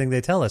do everything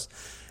they tell us.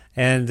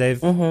 And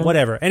they've,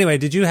 whatever. Anyway,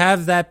 did you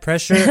have that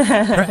pressure?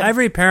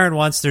 Every parent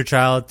wants their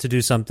child to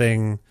do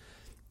something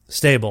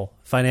stable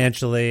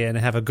financially and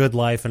have a good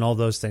life and all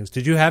those things.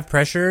 Did you have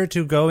pressure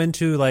to go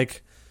into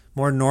like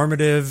more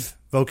normative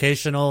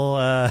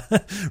vocational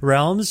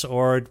realms,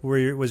 or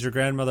was your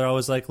grandmother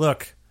always like,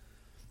 look,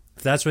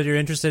 if that's what you're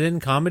interested in,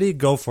 comedy,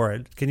 go for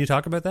it? Can you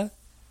talk about that?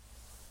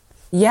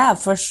 Yeah,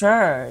 for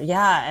sure.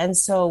 Yeah. And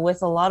so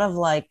with a lot of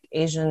like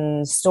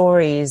Asian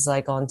stories,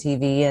 like on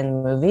TV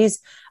and movies,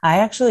 I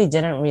actually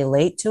didn't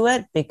relate to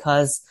it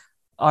because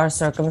our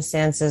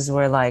circumstances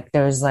were like,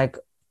 there's like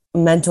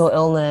mental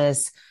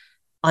illness,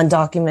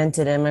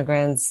 undocumented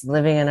immigrants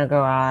living in a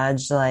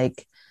garage,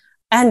 like,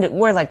 and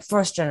we're like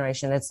first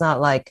generation. It's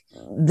not like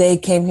they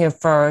came here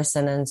first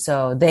and then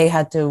so they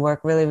had to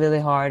work really,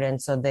 really hard.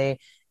 And so they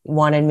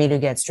wanted me to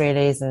get straight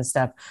A's and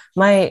stuff.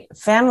 My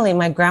family,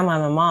 my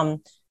grandma and my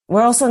mom,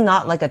 we're also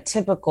not like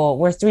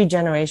we're 3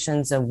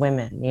 generations of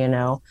women, you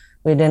know,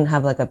 we didn't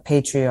have like a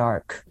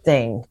patriarch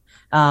thing.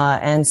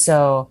 And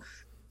so,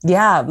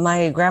 yeah,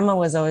 my grandma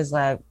was always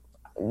like,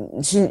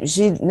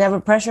 she never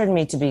pressured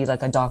me to be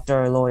like a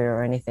doctor or lawyer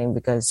or anything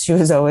because she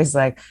was always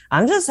like,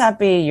 I'm just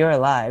happy you're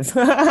alive.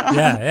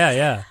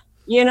 Yeah.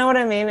 You know what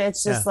I mean?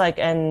 It's just like,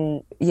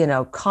 and you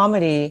know,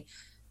 comedy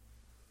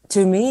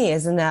to me,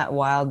 isn't that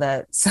wild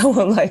that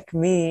someone like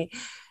me,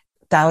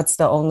 that's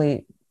the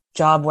only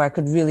job where I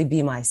could really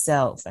be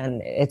myself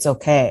and it's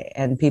okay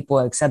and people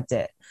accept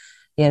it.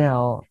 You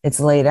know, it's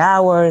late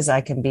hours.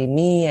 I can be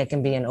me. I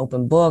can be an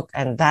open book,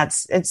 and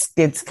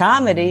it's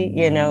comedy.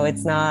 You know,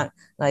 it's not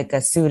like a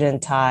suit and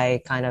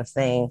tie kind of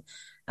thing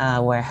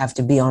where I have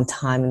to be on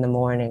time in the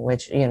morning,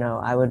 which, you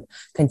know, I would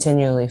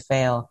continually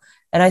fail.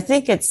 And I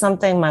think it's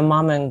something my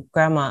mom and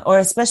grandma, or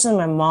especially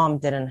my mom,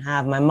 didn't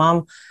have. My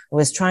mom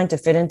was trying to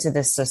fit into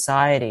this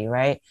society,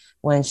 right?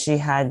 When she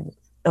had,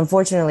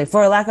 unfortunately,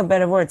 for lack of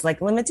better words,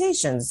 like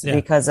limitations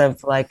because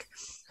of like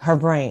her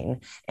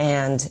brain.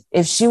 And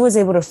if she was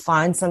able to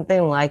find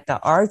something like the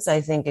arts,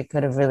 I think it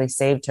could have really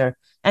saved her.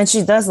 And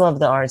she does love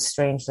the arts,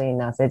 strangely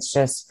enough. It's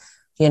just,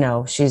 you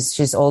know,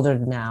 she's older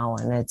now.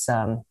 And it's,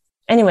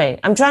 anyway,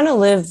 I'm trying to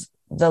live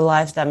the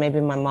life that maybe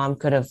my mom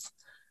could have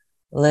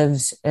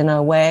lived in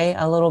a way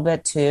a little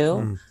bit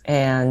too.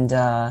 And,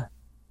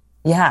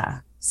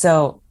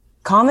 so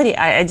comedy,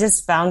 I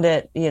just found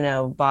it, you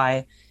know,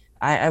 I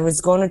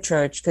was going to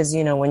church because,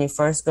 you know, when you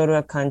first go to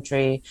a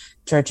country,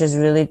 churches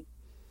really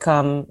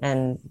come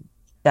and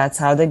that's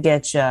how they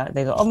get you.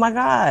 They go, oh my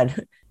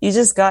God, you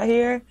just got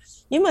here?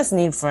 You must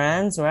need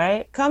friends,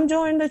 right? Come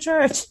join the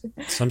church.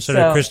 Some sort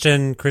of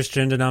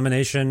Christian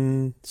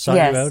denomination sought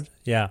you out?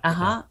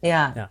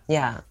 Yeah.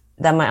 Yeah.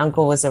 That my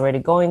uncle was already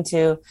going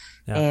to.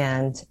 Yeah.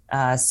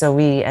 And so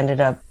we ended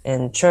up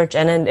in church.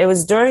 And then it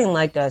was during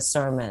like a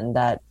sermon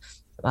that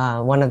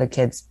one of the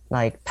kids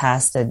like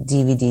passed a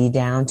DVD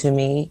down to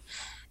me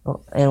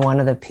in one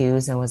of the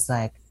pews and was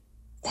like,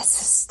 this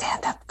is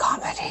stand-up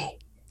comedy.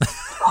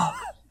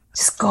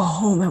 Just go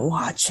home and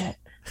watch it.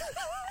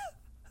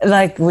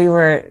 like we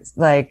were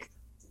like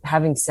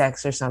having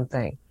sex or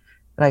something.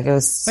 Like it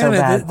was so Wait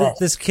a minute, bad.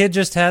 this kid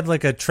just had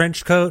like a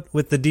trench coat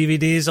with the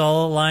DVDs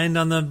all aligned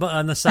on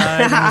the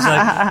side, and he's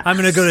like, "I'm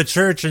going to go to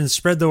church and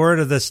spread the word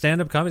of the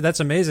stand-up comedy." That's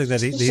amazing that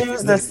She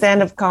was the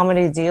stand-up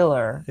comedy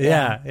dealer.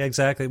 Yeah,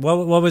 exactly.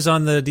 What was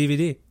on the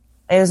DVD?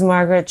 It was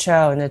Margaret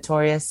Cho,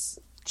 Notorious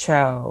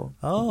Cho,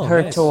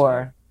 her nice.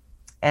 tour.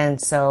 And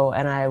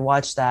I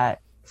watched that.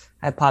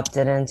 I popped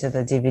it into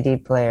the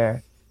DVD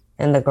player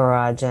in the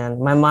garage, and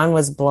my mind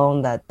was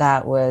blown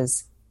that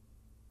was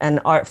an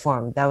art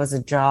form. That was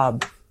a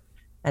job.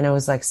 And it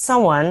was like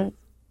someone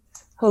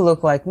who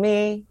looked like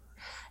me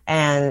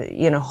and,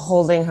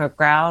 holding her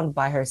ground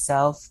by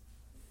herself.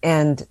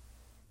 And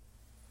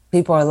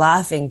people are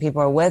laughing.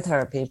 People are with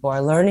her. People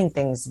are learning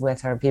things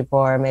with her. People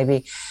are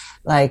maybe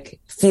like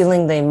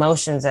feeling the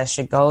emotions as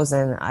she goes.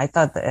 And I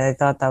thought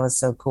that was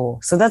so cool.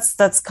 So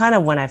that's kind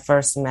of when I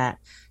first met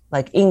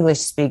like English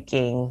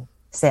speaking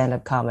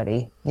stand-up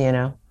comedy,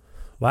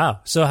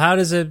 Wow. So how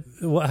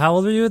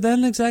old were you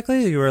then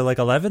exactly? You were like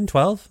 11,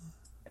 12?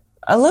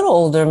 A little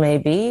older,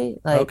 maybe.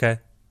 Like, okay.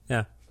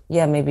 Yeah.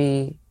 Yeah,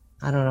 maybe,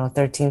 I don't know,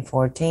 13,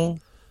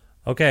 14.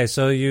 Okay.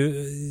 So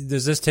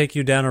does this take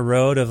you down a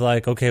road of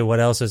like, okay,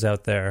 what else is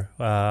out there?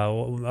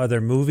 Are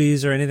there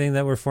movies or anything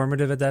that were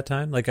formative at that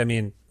time? Like, I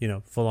mean,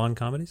 full on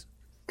comedies?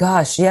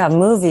 Gosh, yeah,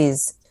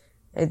 movies.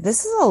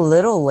 This is a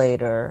little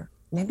later,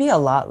 maybe a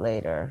lot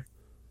later.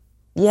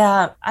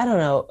 Yeah, I don't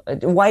know.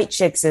 White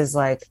Chicks is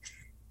like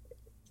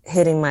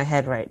hitting my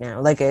head right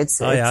now. Like it's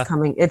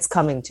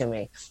coming to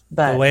me.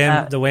 But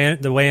the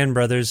Wayans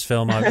brothers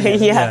film.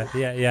 Yeah.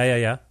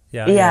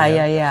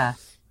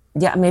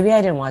 Yeah. Maybe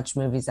I didn't watch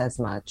movies as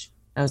much.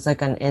 I was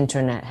like an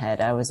internet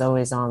head. I was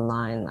always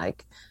online,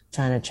 like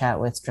trying to chat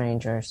with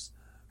strangers.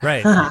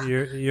 Right.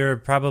 You're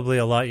probably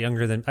a lot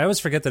younger than. I always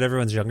forget that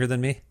everyone's younger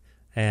than me,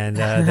 and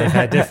they've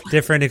had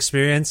different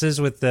experiences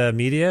with the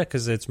media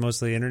because it's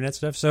mostly internet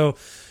stuff.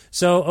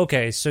 So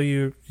okay, so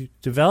you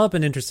develop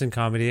an interest in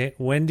comedy.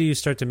 When do you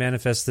start to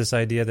manifest this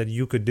idea that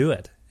you could do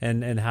it,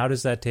 and how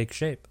does that take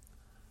shape?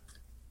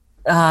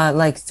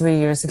 Like 3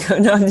 years ago.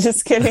 No, I'm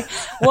just kidding.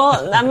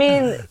 Well, I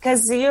mean,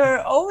 because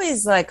you're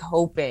always like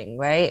hoping,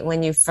 right?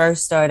 When you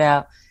first start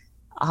out,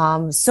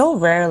 so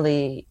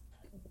rarely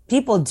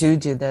people do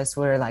this.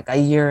 Where like a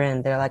year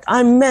in, they're like,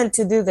 "I'm meant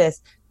to do this."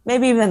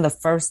 Maybe even the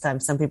first time,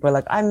 some people are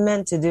like, "I'm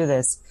meant to do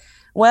this."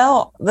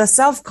 Well, the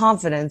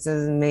self-confidence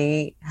in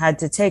me had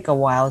to take a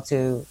while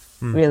to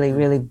really,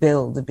 really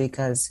build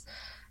because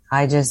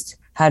I just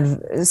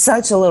had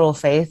such a little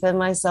faith in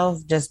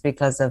myself just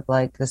because of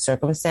like the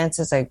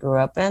circumstances I grew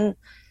up in.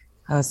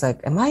 I was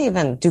like,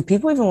 do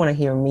people even want to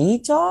hear me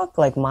talk?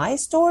 Like my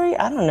story?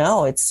 I don't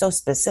know. It's so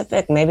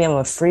specific. Maybe I'm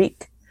a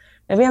freak.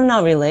 Maybe I'm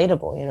not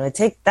relatable. It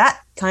takes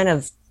that kind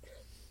of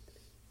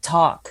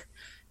talk.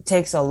 It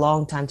takes a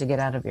long time to get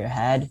out of your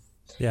head.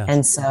 Yeah.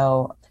 And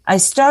so I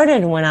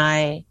started when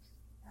I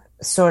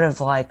sort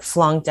of like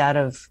flunked out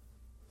of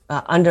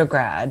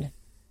undergrad,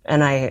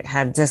 and I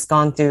had just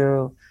gone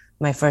through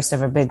my first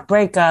ever big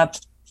breakup.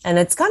 And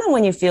it's kind of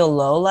when you feel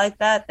low like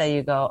that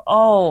you go,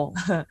 oh,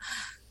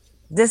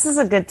 this is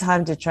a good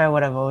time to try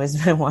what I've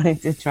always been wanting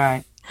to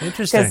try.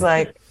 Interesting. Because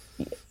like,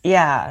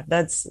 yeah,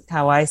 that's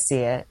how I see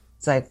it.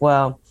 It's like,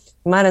 well,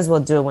 you might as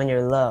well do it when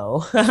you're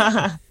low.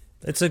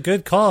 It's a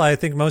good call. I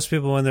think most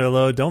people when they're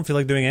low don't feel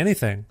like doing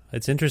anything.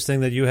 It's interesting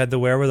that you had the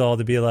wherewithal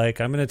to be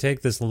like, I'm going to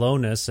take this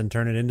lowness and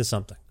turn it into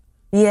something.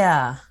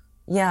 Yeah.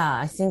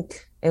 I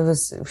think it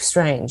was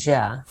strange.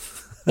 Yeah.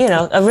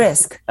 A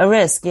risk.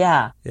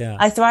 Yeah. Yeah.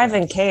 I thrive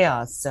in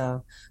chaos.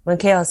 So when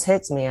chaos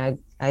hits me, I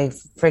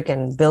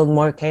freaking build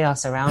more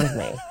chaos around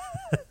me.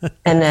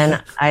 And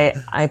then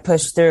I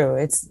push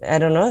through. I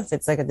don't know if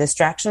it's like a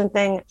distraction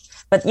thing,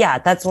 but yeah,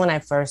 that's when I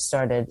first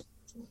started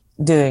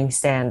doing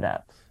stand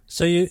up.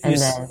 So you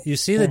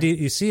see a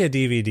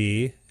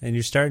DVD and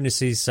you're starting to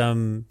see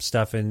some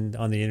stuff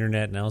on the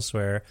internet and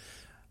elsewhere.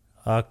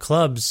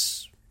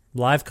 Clubs,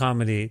 live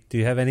comedy. Do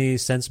you have any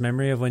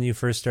memory of when you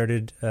first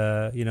started,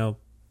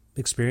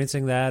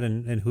 experiencing that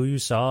and who you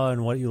saw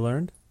and what you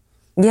learned?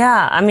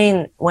 Yeah, I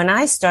mean, when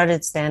I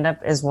started stand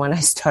up is when I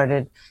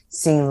started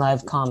seeing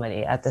live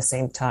comedy at the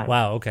same time.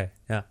 Wow. Okay.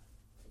 Yeah.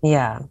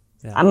 Yeah.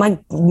 My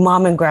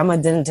mom and grandma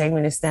didn't take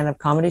me to stand up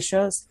comedy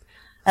shows.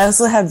 I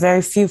also had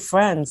very few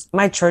friends.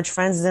 My church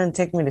friends didn't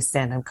take me to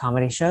stand-up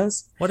comedy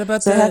shows. What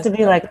about it had to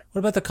be like? What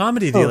about the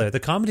comedy dealer? The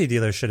comedy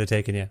dealer should have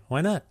taken you.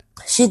 Why not?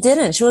 She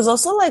didn't. She was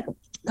also like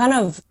kind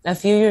of a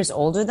few years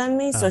older than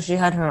me, so she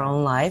had her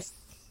own life.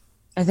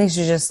 I think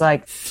she just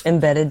like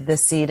embedded the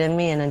seed in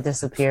me and then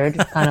disappeared,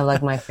 kind of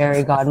like my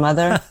fairy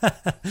godmother.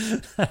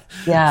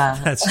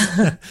 Yeah.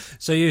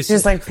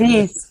 She's like,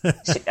 peace.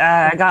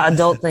 I got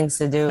adult things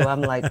to do.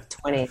 I'm like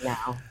 20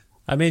 now.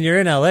 I mean, you're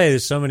in LA.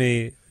 There's so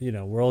many,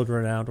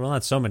 world-renowned. Well,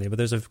 not so many, but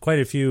there's quite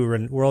a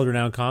few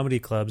world-renowned comedy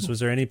clubs. Was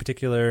there any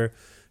particular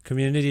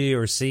community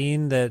or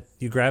scene that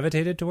you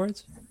gravitated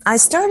towards? I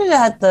started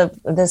at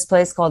this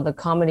place called the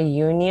Comedy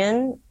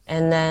Union,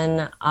 and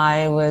then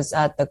I was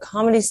at the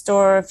Comedy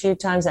Store a few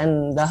times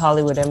and the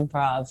Hollywood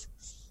Improv.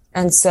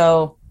 And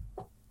so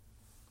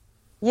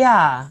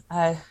Yeah.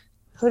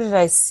 Who did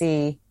I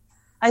see?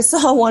 I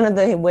saw one of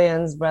the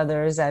Wayans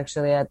brothers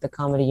actually at the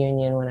Comedy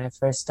Union when I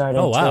first started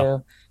Oh, wow.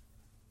 too.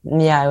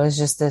 Yeah, it was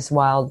just this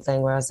wild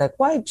thing where I was like,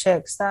 white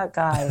chicks, that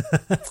guy.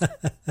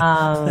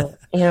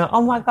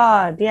 Oh my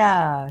God,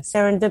 yeah,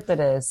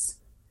 serendipitous.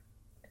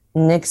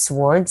 Nick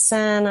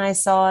Swardson, I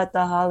saw at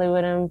the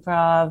Hollywood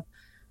Improv.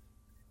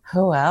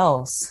 Who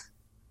else?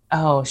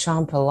 Oh,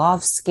 Sean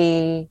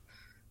Polofsky.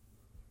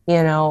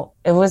 It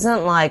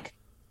wasn't like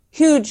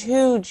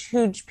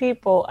huge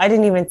people. I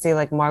didn't even see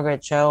like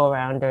Margaret Cho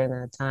around during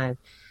that time.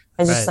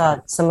 I just Right.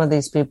 thought some of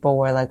these people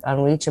were like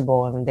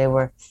unreachable and they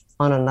were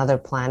on another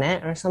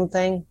planet or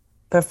something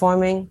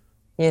performing,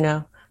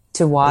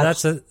 to watch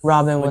that's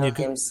Robin when you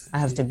Williams. I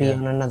have to be yeah.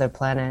 on another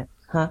planet.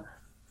 Huh?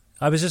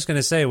 I was just going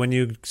to say, when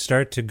you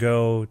start to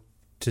go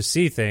to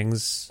see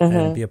things Mm-hmm.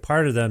 and be a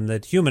part of them,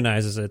 that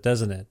humanizes it,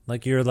 doesn't it?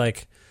 Like you're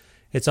like,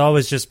 it's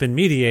always just been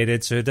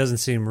mediated, so it doesn't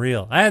seem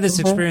real. I had this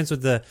Mm-hmm. experience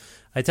with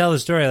I tell the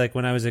story, like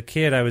when I was a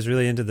kid, I was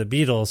really into the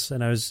Beatles,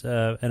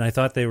 and I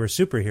thought they were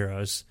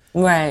superheroes.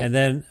 Right.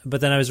 But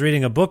then I was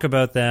reading a book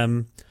about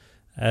them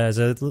as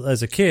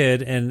a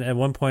kid, and at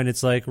one point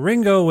it's like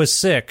Ringo was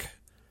sick.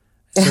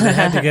 So they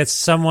had to get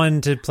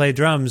someone to play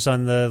drums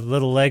on the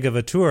little leg of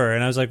a tour.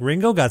 And I was like,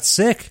 Ringo got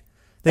sick.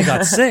 They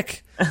got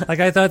sick. Like,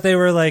 I thought they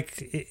were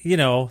like,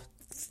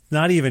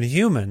 not even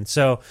human.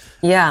 So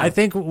Yeah. I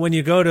think when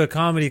you go to a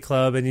comedy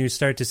club and you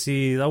start to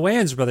see the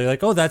Wayans brother,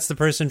 like, oh, that's the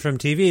person from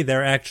TV.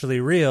 They're actually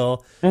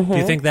real. Do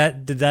you think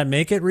did that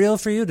make it real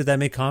for you? Did that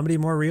make comedy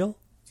more real?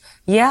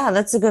 Yeah,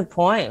 that's a good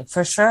point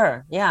for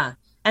sure. Yeah.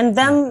 And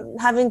them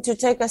having to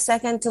take a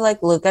second to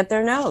like look at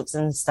their notes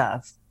and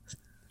stuff,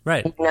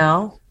 Right.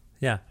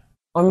 Yeah.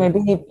 Or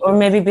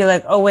maybe be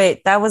like, oh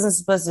wait, that wasn't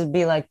supposed to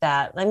be like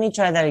that. Let me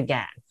try that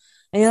again.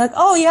 And you're like,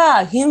 oh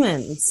yeah,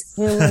 human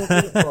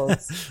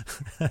peoples,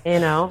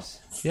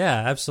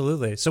 Yeah,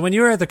 absolutely. So when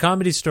you were at the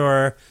Comedy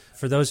Store,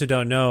 for those who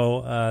don't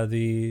know,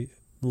 the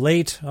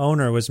late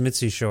owner was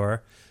Mitzi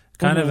Shore,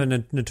 kind of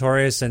a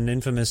notorious and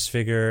infamous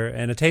figure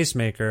and a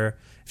tastemaker.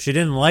 If she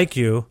didn't like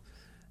you,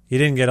 you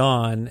didn't get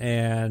on,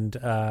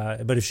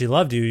 but if she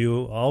loved you,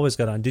 you always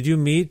got on. Did you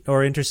meet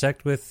or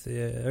interact with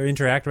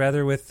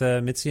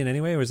Mitzi in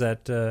any way, or was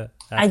that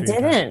I after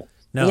your time? didn't.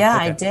 No, Yeah,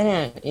 okay. I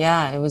didn't.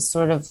 Yeah, it was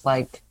sort of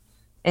like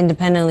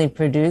independently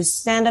produced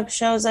stand-up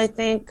shows, I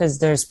think, because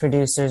there's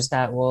producers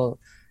that will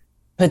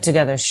put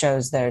together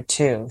shows there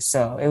too.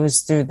 So it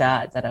was through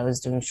that I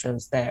was doing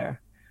shows there.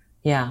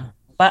 Yeah.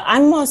 But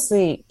I'm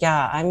mostly,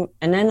 and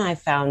then I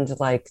found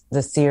like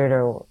the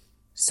theater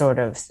sort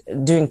of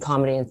doing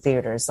comedy in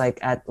theaters, like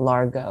at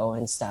Largo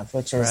and stuff,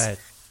 which is Right.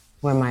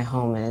 where my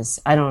home is.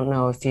 I don't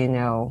know if you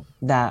know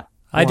that.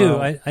 I do.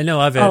 world. I know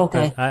of it. Oh,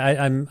 okay. But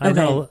I Okay.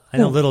 know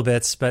little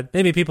bits, but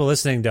maybe people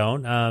listening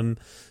don't.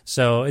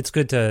 So it's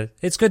good to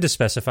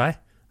specify.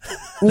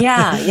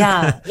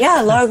 Yeah.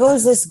 Largo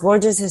is this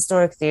gorgeous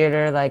historic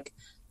theater. Like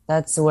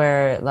that's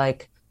where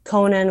like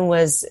Conan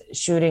was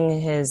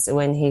shooting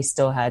when he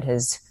still had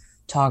his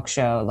talk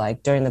show,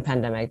 like during the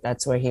pandemic.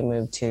 That's where he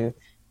moved to,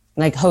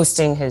 like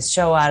hosting his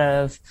show out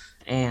of.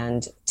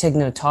 And Tig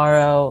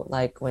Notaro,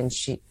 like when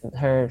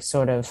her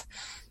sort of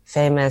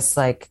famous,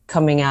 like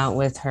coming out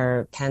with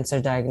her cancer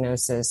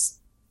diagnosis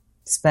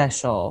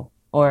special,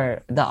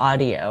 or the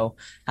audio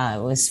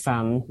was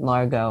from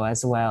Largo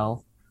as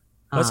well.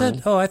 Was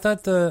it? Oh, I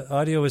thought the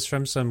audio was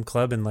from some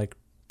club in like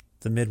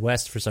the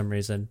Midwest for some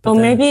reason. But Oh,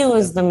 then maybe it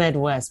was the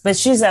Midwest, but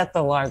she's at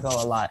the Largo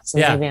a lot, so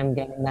Yeah. maybe I'm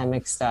getting that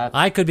mixed up.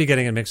 I could be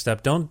getting it mixed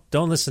up. Don't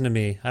listen to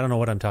me. I don't know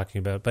what I'm talking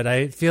about. But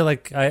I feel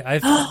like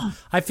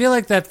I feel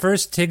like that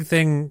first Tig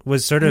thing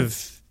was sort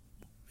of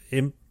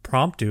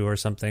impromptu or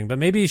something. But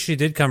maybe she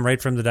did come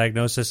right from the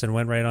diagnosis and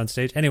went right on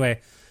stage. Anyway,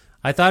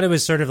 I thought it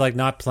was sort of like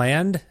not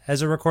planned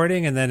as a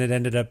recording, and then it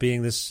ended up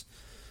being this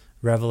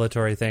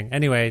revelatory thing.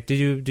 Anyway, do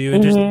you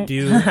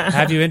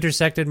have you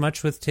intersected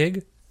much with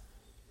Tig?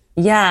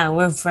 Yeah,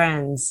 we're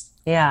friends.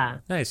 Yeah.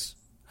 Nice.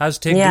 How's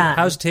Tig? Yeah.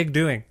 How's Tig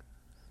doing?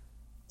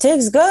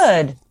 Tig's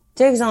good.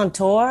 Tig's on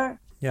tour.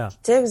 Yeah.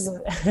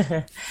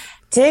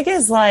 Tig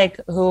is like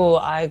who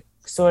I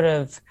sort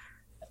of,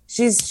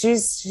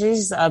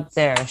 she's up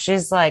there.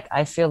 She's like,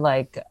 I feel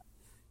like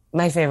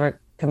my favorite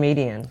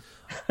comedian.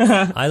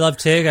 I love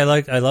Tig. I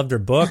loved her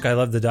book. I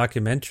love the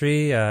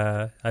documentary.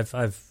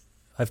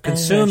 I've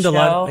consumed a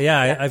lot. show.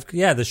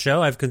 Yeah, the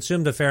show. I've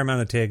consumed a fair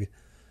amount of Tig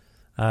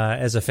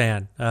as a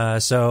fan. No,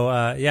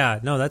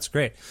 that's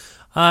great.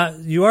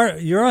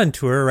 You're on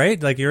tour,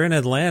 right? Like you're in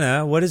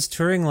Atlanta. What is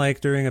touring like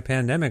during a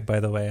pandemic? By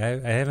the way,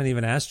 I haven't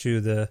even asked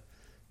you the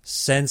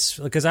sense,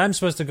 because I'm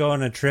supposed to go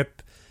on a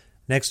trip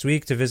next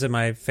week to visit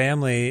my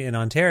family in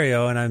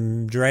Ontario, and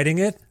I'm dreading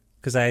it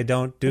because I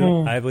don't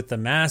do I with the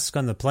mask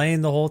on the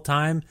plane the whole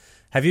time.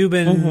 Have you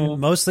been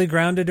mostly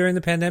grounded during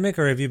the pandemic,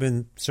 or have you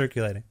been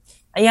circulating?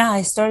 Yeah,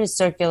 I started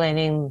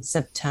circulating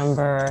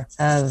September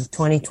of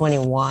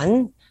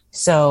 2021.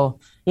 So,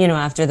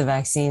 after the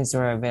vaccines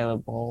were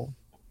available.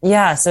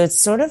 Yeah, so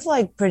it's sort of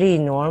like pretty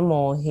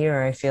normal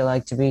here, I feel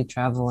like, to be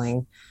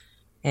traveling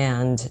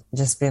and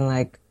just being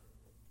like,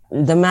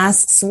 the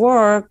masks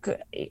work.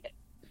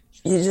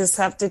 you just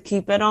have to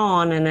keep it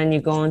on, and then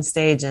you go on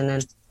stage, and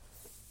then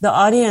the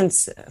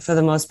audience for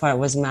the most part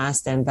was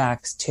masked and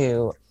vaxxed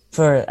too,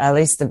 for at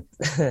least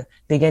the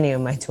beginning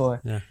of my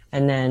tour. Yeah.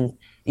 And then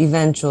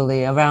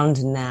eventually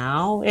around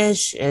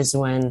now-ish is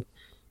when,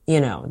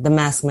 the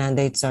mask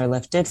mandates are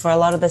lifted for a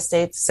lot of the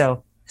states.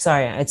 So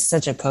sorry, it's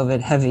such a COVID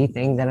heavy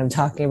thing that I'm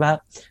talking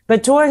about,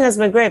 but touring has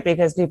been great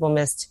because people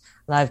missed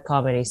live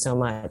comedy so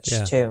much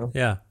too.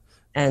 Yeah.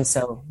 And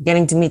so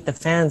getting to meet the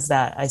fans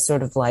that I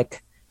sort of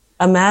like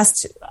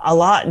amassed a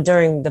lot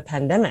during the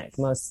pandemic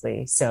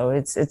mostly. So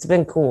it's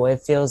been cool.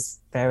 It feels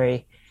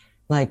very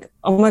like,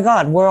 oh my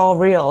God, we're all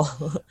real.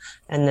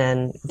 And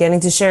then getting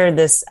to share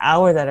this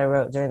hour that I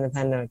wrote during the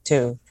pandemic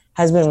too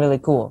has been really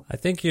cool. I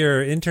think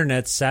your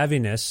internet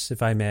savviness,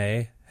 if I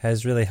may,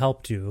 has really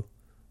helped you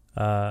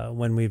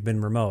when we've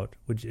been remote.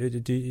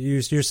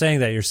 You're saying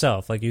that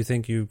yourself, like you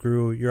think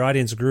your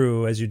audience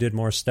grew as you did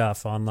more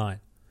stuff online.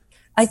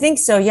 I think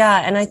so, yeah.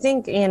 And I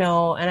think, and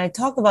I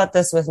talk about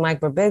this with Mike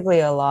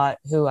Birbiglia a lot,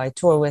 who I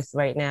tour with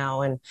right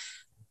now. And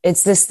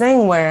it's this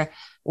thing where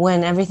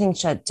when everything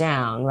shut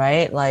down,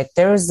 right? Like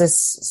there was this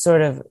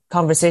sort of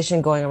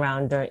conversation going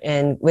around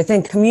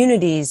within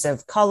communities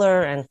of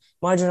color and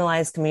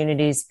marginalized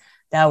communities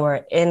that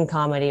were in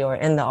comedy or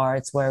in the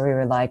arts, where we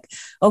were like,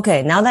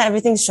 okay, now that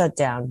everything's shut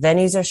down,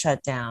 venues are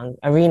shut down,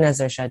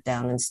 arenas are shut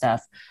down and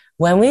stuff.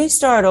 When we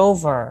start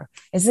over,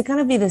 is it going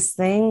to be this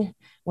thing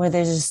where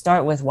they just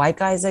start with white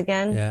guys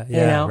again?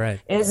 Yeah,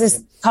 right. It was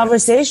this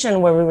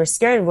conversation where we were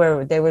scared,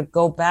 where they would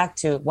go back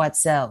to what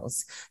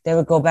sells. They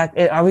would go back.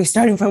 Are we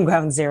starting from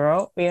ground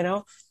zero?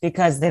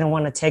 Because they don't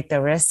want to take the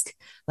risk.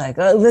 Like,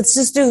 let's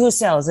just do who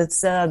sells.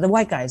 It's the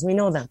white guys. We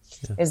know them.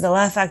 Yeah. Is the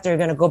Laugh Factory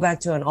going to go back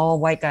to an all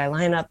white guy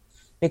lineup?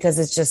 Because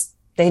it's just,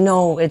 they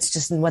know it's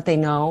just what they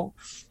know.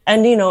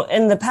 And,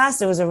 in the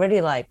past, it was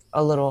already like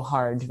a little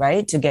hard,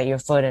 right? To get your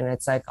foot in.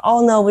 It's like,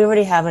 oh no, we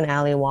already have an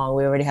Ali Wong.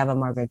 We already have a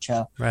Margaret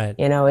Cho. Right.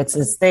 It's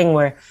this thing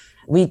where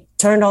we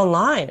turned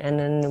online, and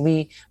then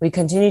we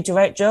continued to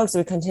write jokes.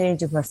 We continued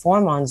to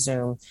perform on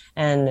Zoom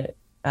and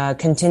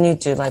continued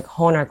to like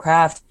hone our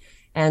craft.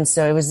 And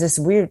so it was this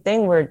weird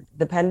thing where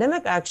the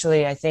pandemic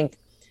actually, I think,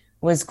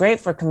 was great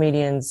for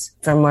comedians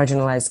from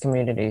marginalized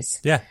communities.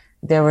 Yeah.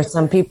 There were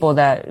some people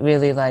that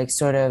really like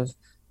sort of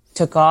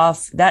took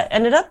off, that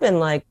ended up in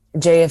like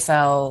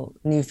JFL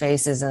New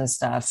Faces and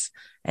stuff,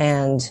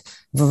 and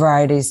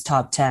Variety's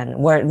Top 10,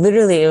 where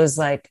literally it was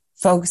like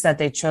folks that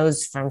they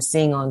chose from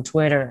seeing on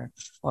Twitter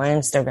or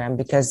Instagram,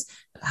 because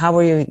how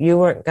were you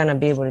weren't going to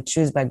be able to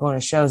choose by going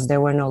to shows.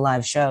 There were no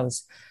live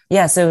shows.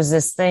 Yeah. So it was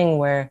this thing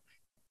where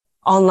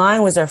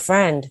online was our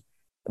friend.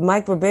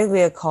 Mike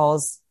Birbiglia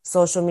calls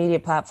social media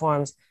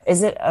platforms,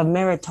 is it a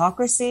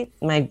meritocracy?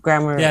 My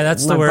grammar. Yeah,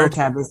 that's the word.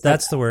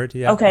 That's the word.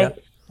 Yeah. Okay. Yeah.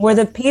 Where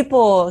the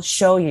people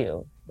show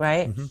you,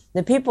 right? Mm-hmm.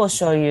 The people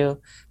show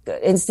you,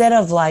 instead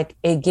of like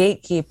a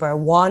gatekeeper,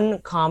 one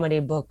comedy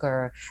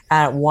booker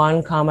at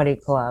one comedy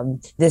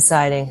club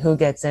deciding who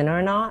gets in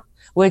or not,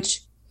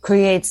 which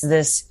creates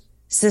this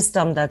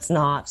system that's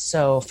not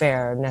so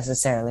fair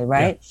necessarily,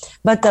 right? Yeah.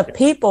 But the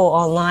people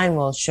online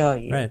will show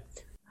you. Right.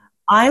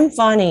 I'm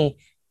funny.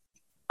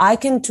 I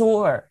can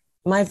tour.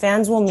 My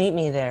fans will meet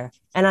me there,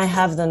 and I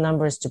have the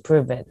numbers to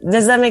prove it.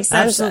 Does that make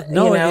sense?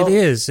 No, it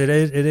is. It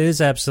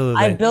is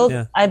absolutely.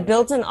 I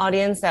built an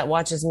audience that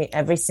watches me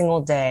every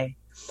single day,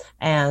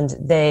 and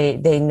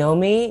they know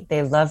me,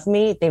 they love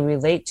me, they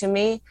relate to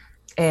me,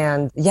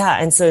 and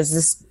so it's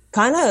this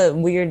kind of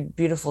weird,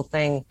 beautiful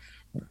thing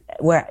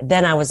where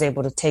then I was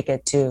able to take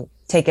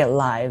it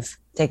live,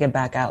 take it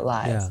back out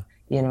live,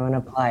 and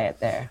apply it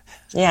there.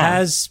 Yeah.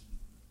 Has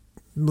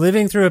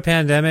living through a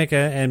pandemic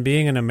and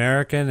being an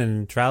American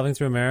and traveling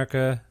through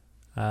America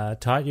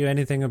taught you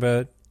anything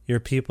about your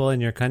people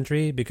and your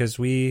country? Because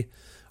we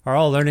are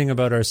all learning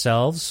about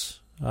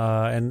ourselves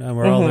and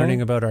we're all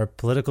learning about our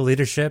political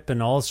leadership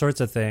and all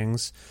sorts of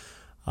things.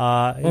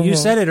 You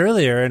said it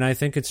earlier, and I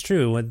think it's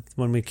true.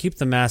 When we keep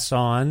the masks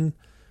on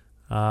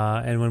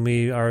and when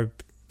we are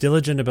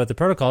diligent about the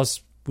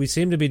protocols, we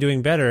seem to be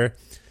doing better.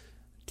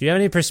 Do you have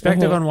any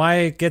perspective on why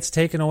it gets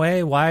taken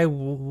away?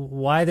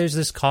 Why there's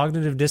this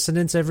cognitive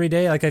dissonance every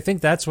day? Like, I think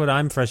that's what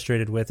I'm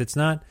frustrated with.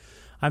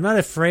 I'm not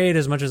afraid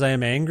as much as I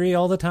am angry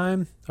all the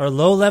time, or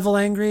low-level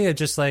angry. It's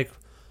just like,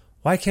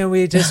 why can't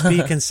we just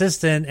be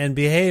consistent and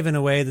behave in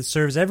a way that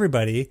serves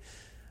everybody?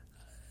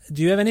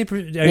 Do you have are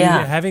you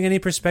having any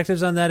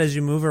perspectives on that as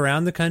you move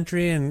around the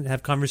country and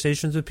have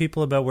conversations with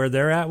people about where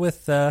they're at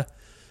with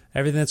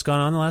everything that's gone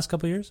on the last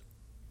couple of years?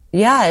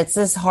 Yeah, it's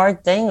this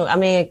hard thing. I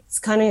mean, it's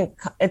kind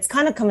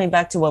of coming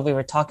back to what we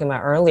were talking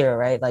about earlier,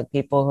 right? Like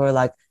people who are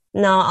like,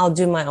 nah, I'll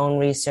do my own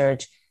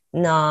research.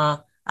 Nah,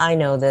 I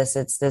know this.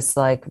 It's this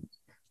like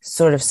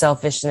sort of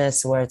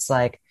selfishness where it's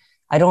like,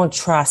 I don't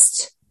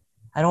trust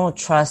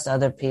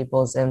other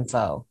people's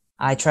info.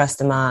 I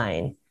trust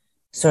mine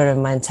sort of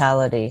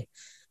mentality.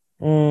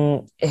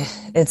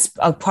 It's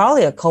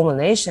probably a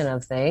culmination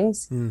of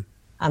things.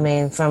 I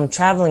mean, from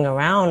traveling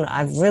around,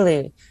 I've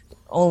really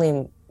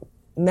only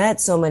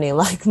met so many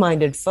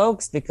like-minded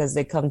folks because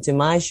they come to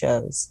my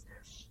shows.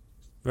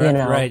 Right, you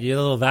know? right.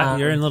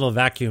 You're in little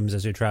vacuums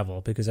as you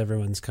travel because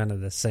everyone's kind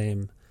of the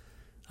same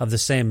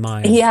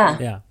mind.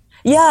 Yeah.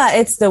 Yeah,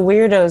 it's the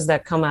weirdos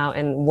that come out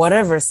in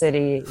whatever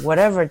city,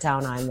 whatever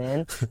town I'm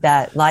in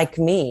that like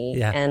me.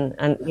 Yeah.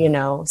 And you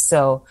know,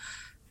 so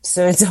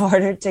it's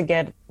harder to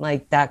get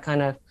like that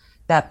kind of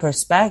that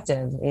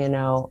perspective, you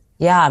know.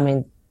 Yeah, I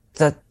mean,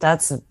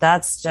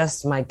 that's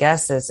just my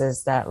guess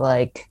is that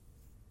like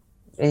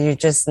you're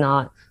just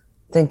not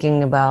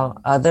thinking about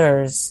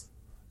others.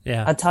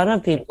 Yeah. A ton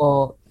of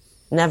people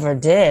never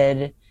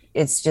did.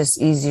 It's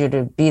just easier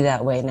to be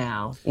that way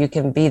now. You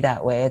can be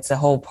that way. It's a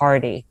whole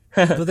party.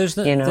 But there's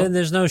no, you know?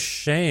 there's no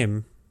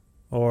shame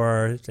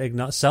or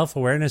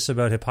self-awareness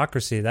about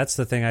hypocrisy. That's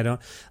the thing I don't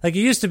like.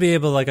 You used to be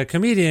able, like a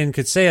comedian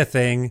could say a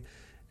thing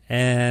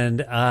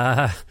and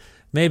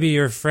maybe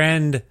your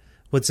friend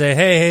would say,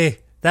 hey,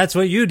 that's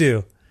what you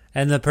do.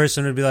 And the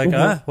person would be like,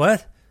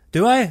 what?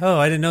 Do I? Oh,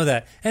 I didn't know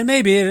that. And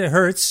maybe it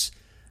hurts,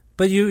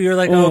 but you're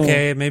like,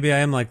 okay, maybe I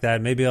am like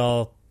that. Maybe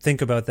I'll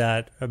think about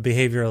that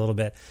behavior a little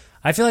bit.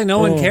 I feel like no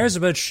one cares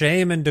about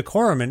shame and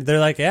decorum. And they're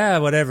like, yeah,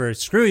 whatever.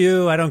 Screw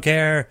you. I don't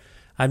care.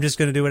 I'm just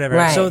going to do whatever.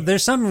 Right. So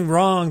there's something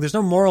wrong. There's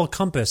no moral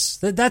compass.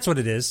 That's what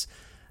it is.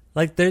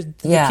 Like you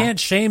can't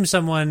shame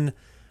someone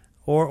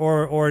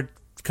or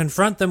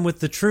confront them with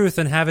the truth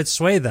and have it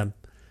sway them.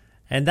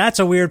 And that's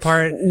a weird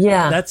part.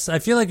 Yeah. I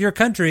feel like your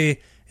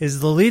country is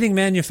the leading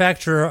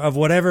manufacturer of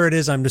whatever it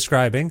is I'm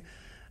describing.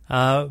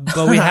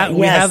 But we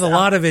have a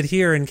lot of it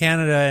here in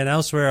Canada and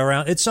elsewhere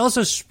around. It's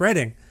also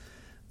spreading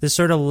this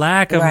sort of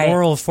lack of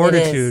moral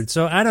fortitude.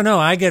 So I don't know.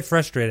 I get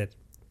frustrated.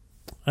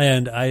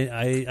 And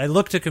I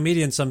look to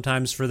comedians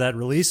sometimes for that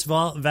release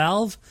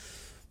valve,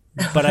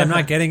 but I'm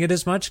not getting it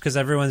as much because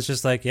everyone's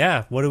just like,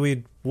 yeah, what do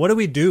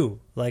we do?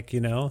 Like, you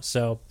know,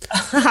 so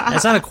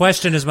it's not a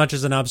question as much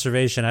as an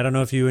observation. I don't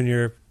know if you and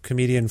your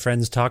comedian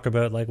friends talk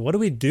about like, what do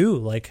we do?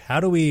 Like,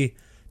 how do we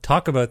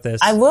talk about this?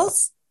 I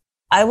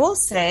will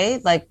say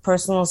like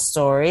personal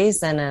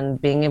stories and then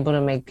being able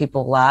to make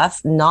people laugh,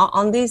 not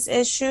on these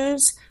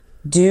issues,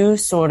 do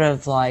sort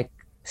of like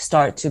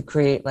start to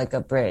create like a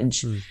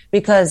bridge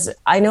because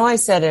I know I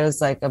said it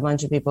was like a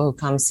bunch of people who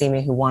come see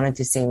me who wanted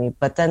to see me,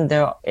 but then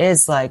there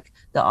is like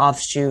the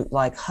offshoot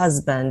like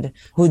husband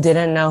who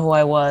didn't know who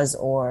I was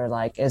or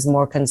like is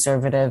more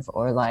conservative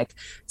or like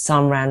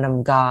some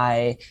random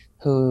guy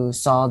who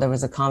saw there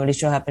was a comedy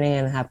show happening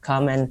and have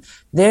come and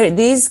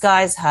these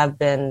guys have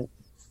been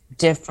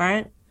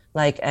different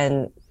like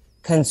and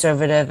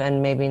conservative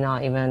and maybe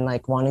not even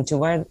like wanting to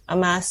wear a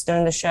mask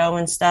during the show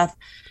and stuff.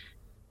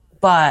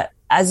 But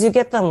as you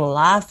get them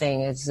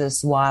laughing, it's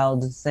this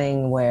wild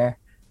thing where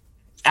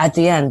at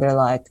the end, they're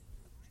like,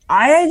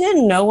 I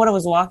didn't know what I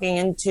was walking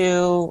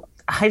into.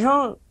 I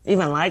don't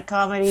even like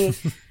comedy.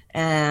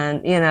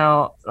 And, you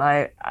know,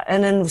 like,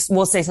 and then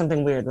we'll say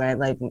something weird, right?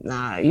 Like,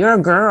 nah, you're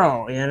a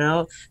girl, you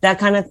know, that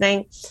kind of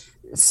thing.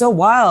 So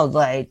wild.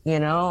 Like, you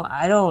know,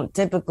 I don't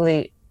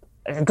typically,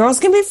 girls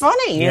can be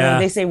funny. You know,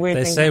 they say weird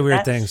things. They say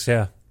weird things.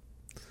 Yeah.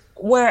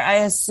 Where I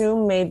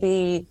assume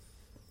maybe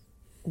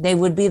they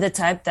would be the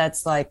type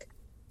that's like,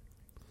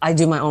 I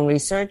do my own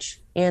research,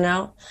 you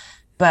know,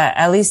 but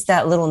at least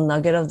that little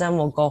nugget of them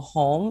will go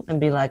home and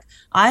be like,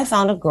 I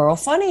found a girl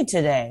funny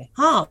today.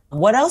 Huh?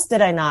 What else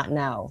did I not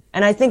know?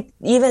 And I think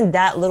even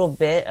that little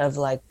bit of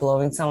like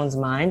blowing someone's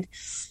mind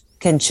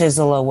can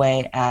chisel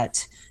away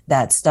at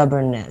that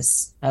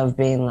stubbornness of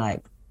being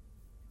like,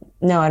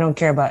 no, I don't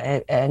care about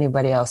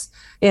anybody else.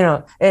 You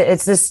know,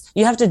 it's this,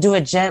 you have to do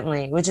it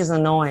gently, which is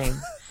annoying.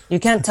 You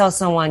can't tell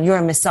someone you're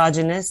a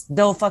misogynist.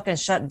 They'll fucking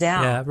shut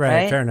down. Yeah,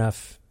 right.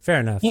 Fair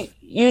enough.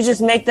 You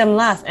just make them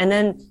laugh and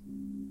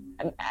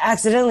then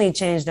accidentally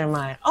change their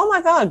mind. Oh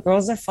my God,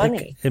 girls are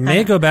funny. It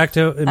may go back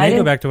to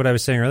what I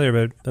was saying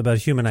earlier about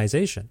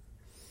humanization.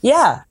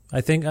 Yeah.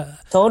 I think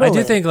totally. I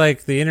do think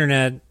like the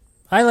internet.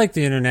 I like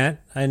the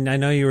internet, and I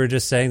know you were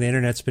just saying the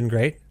internet's been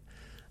great.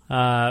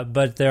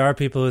 But there are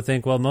people who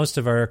think, well, most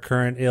of our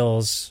current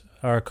ills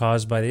are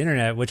caused by the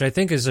internet, which I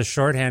think is a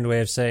shorthand way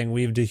of saying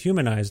we've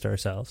dehumanized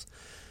ourselves.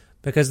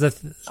 Because the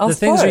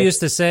things we used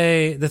to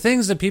say, the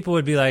things that people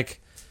would be like,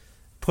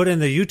 put in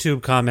the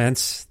YouTube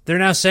comments, they're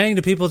now saying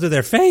to people to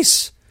their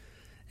face.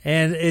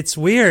 And it's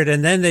weird.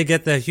 And then they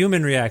get the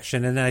human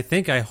reaction. And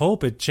I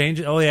hope it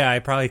changes. Oh, yeah, I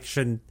probably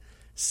shouldn't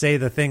say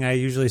the thing I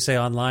usually say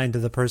online to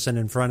the person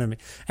in front of me.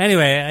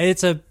 Anyway,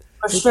 it's a...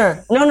 For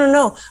sure.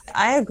 No.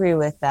 I agree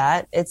with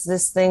that. It's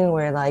this thing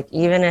where, like,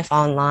 even if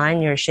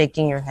online you're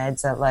shaking your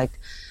heads at, like,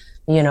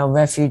 you know,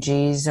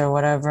 refugees or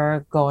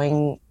whatever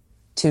going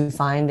to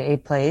find a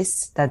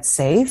place that's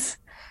safe.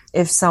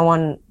 If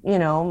someone, you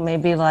know,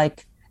 maybe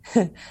like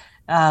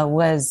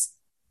was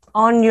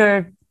on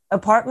your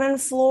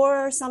apartment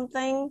floor or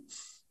something,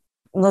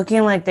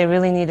 looking like they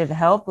really needed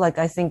help, like,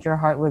 I think your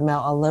heart would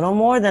melt a little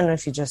more than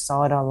if you just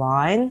saw it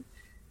online,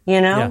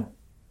 you know?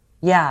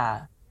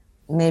 Yeah.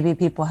 Maybe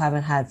people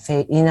haven't had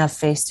enough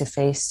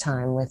face-to-face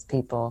time with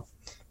people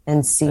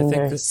and seeing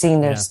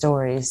their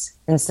stories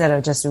instead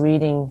of just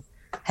reading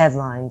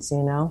headlines,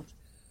 you know?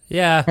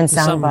 Yeah, and there's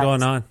something sound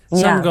going bites. on.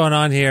 Something going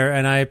on here,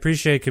 and I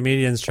appreciate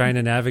comedians trying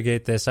to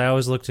navigate this. I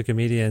always look to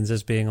comedians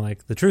as being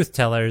like the truth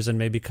tellers and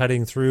maybe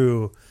cutting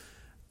through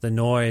the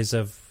noise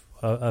of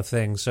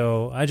things.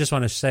 So I just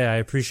want to say I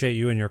appreciate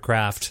you and your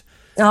craft.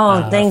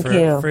 Oh, thank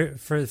you.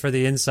 For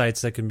the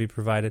insights that can be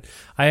provided.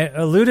 I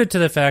alluded to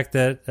the fact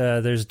that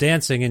there's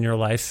dancing in your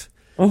life.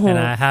 Mm-hmm. And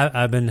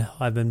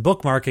I've been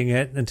bookmarking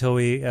it until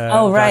we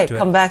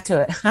come back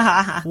to it.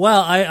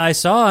 Well, I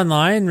saw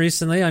online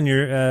recently on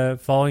your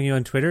following you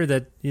on Twitter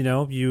that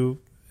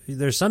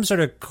there's some sort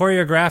of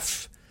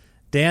choreographed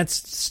dance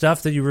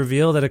stuff that you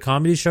revealed at a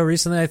comedy show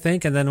recently, I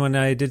think. And then when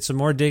I did some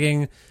more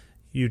digging,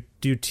 do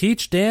you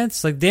teach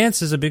dance? Like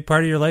dance is a big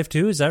part of your life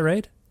too, is that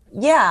right?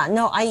 Yeah,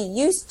 no, I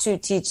used to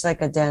teach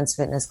like a dance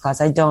fitness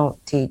class. I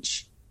don't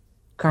teach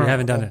currently. You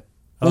haven't done it?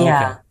 Oh,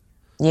 yeah.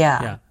 Okay.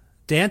 Yeah.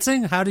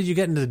 Dancing? How did you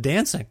get into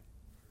dancing?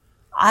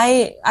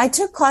 I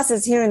took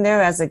classes here and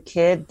there as a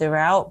kid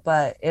throughout,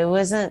 but it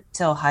wasn't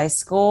till high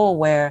school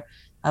where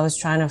I was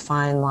trying to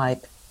find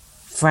like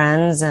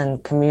friends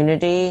and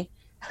community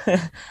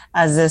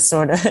as this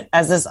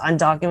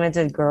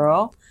undocumented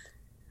girl.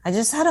 I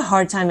just had a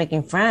hard time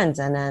making friends,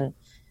 and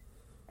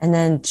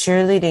then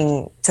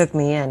cheerleading took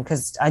me in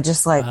because I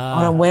just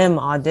on a whim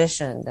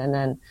auditioned and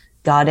then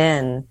got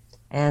in,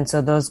 and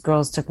so those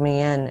girls took me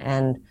in,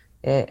 and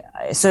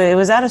so it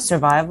was out of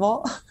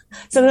survival.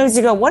 Sometimes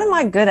you go, what am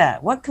I good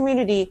at? What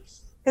community?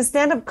 Because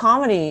stand-up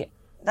comedy,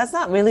 that's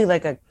not really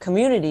like a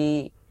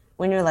community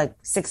when you're like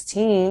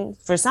 16.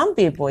 For some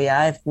people,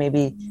 yeah, if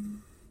maybe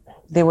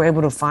they were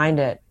able to find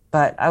it.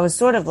 But I was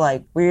sort of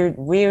like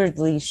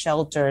weirdly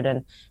sheltered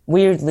and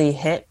weirdly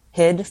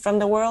hid from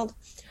the world.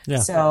 Yeah.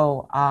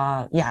 So,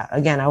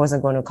 again, I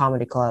wasn't going to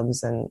comedy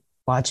clubs and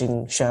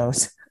watching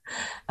shows.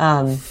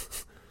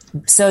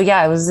 So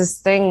yeah, it was this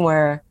thing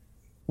where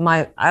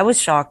I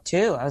was shocked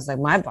too. I was like,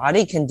 my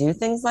body can do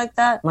things like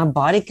that. My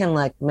body can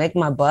like make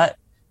my butt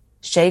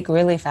shake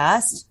really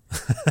fast.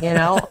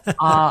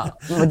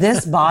 With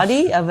this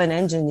body of an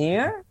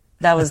engineer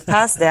that was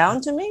passed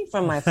down to me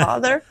from my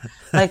father,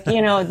 like,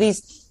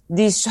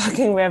 these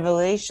shocking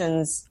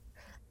revelations.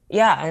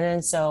 Yeah. And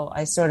then so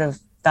I sort of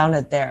found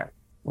it there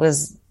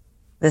was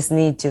this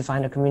need to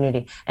find a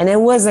community, and it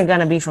wasn't going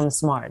to be from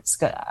smarts.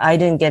 I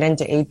didn't get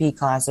into AP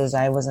classes.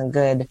 I wasn't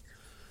good.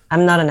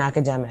 I'm not an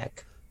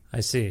academic. I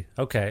see.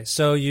 Okay.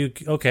 So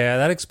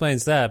that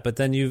explains that. But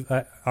then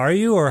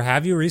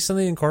have you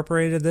recently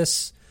incorporated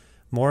this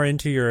more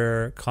into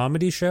your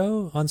comedy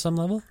show on some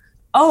level?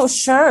 Oh,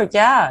 sure.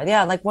 Yeah.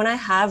 Yeah. Like when I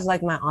have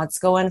like my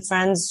Otsko and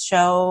Friends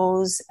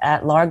shows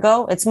at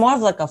Largo, it's more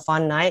of like a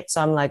fun night.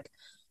 So I'm like,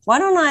 why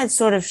don't I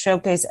sort of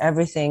showcase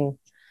everything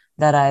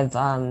that I've,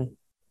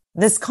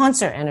 this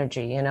concert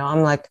energy,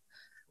 I'm like,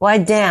 well, I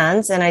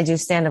dance and I do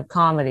stand-up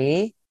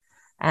comedy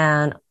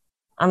and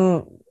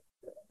I'm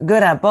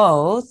good at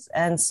both,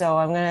 and so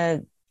I'm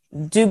gonna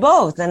do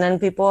both, and then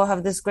people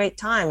have this great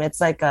time.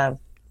 It's like a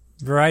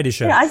variety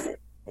show. Not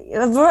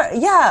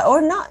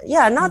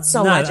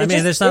so much.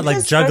 There's not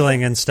like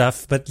juggling and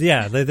stuff, but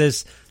yeah,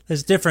 there's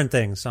different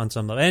things on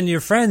some level. And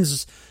your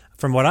friends,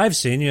 from what I've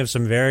seen, you have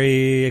some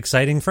very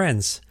exciting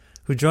friends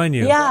who join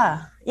you.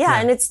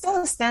 Yeah, and it's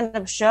still a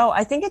stand-up show.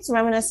 I think it's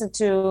reminiscent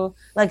to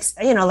like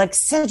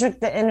Cedric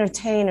the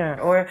Entertainer,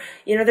 or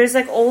there's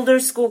like older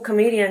school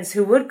comedians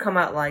who would come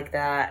out like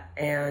that,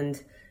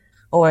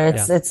 or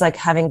it's like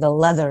having the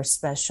leather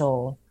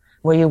special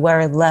where you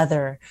wear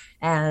leather,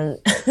 and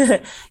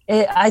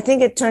I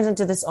think it turns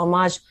into this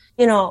homage,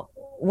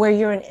 where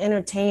you're an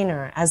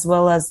entertainer as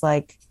well as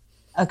like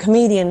a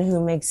comedian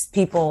who makes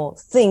people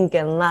think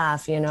and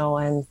laugh,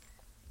 and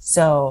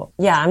so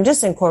yeah, I'm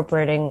just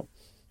incorporating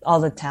all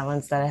the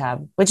talents that I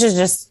have, which is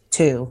just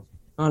 2,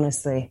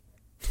 honestly.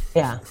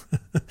 Yeah.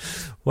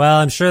 Well,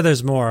 I'm sure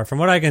there's more. From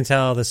what I can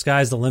tell, the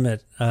sky's the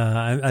limit.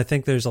 I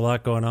think there's a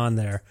lot going on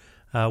there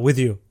with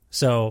you.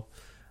 So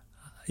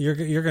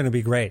you're going to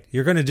be great.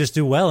 You're going to just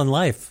do well in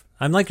life.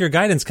 I'm like your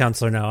guidance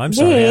counselor now. I'm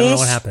sorry. I don't know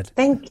what happened.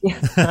 Thank you.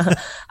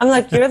 I'm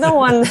like, you're the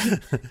one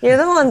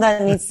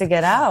that needs to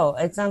get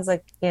out. It sounds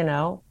like,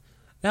 No,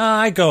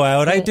 I go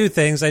out. I do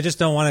things. I just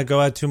don't want to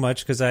go out too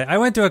much because I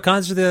went to a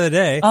concert the other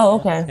day. Oh,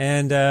 okay.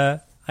 And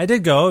I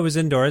did go. It was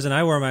indoors, and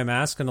I wore my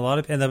mask, and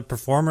the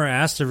performer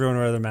asked everyone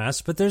to wear their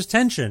mask, but there's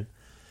tension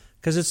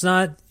because it's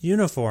not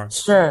uniform.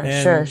 Sure.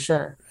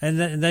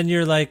 And then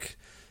you're like,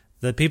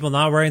 the people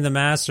not wearing the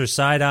masks are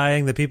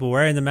side-eyeing the people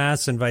wearing the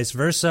masks and vice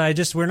versa.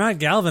 we're not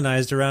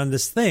galvanized around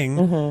this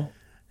thing,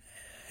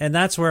 and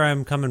that's where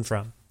I'm coming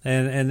from.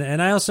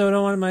 And I also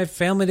don't want my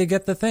family to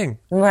get the thing.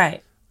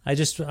 Right.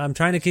 I'm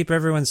trying to keep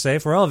everyone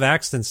safe. We're all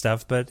vaxxed and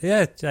stuff, but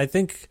yeah, I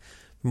think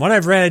from what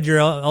I've read,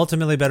 you're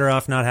ultimately better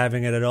off not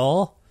having it at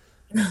all.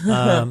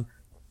 For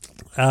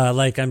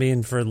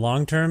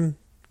long-term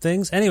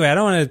things. Anyway,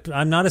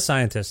 I'm not a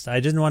scientist. I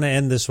didn't want to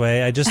end this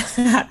way. I just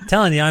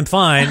telling you, I'm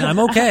fine. I'm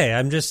okay.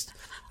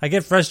 I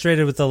get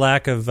frustrated with the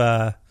lack of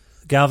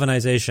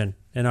galvanization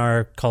in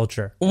our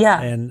culture.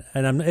 Yeah. And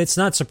it's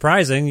not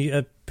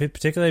surprising,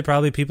 particularly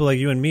probably people like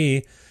you and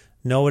me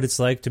know what it's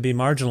like to be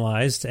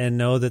marginalized and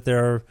know that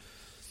there are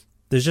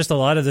there's just a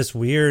lot of this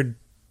weird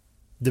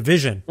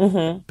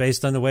division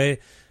based on the way.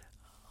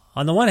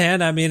 On the one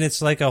hand, I mean,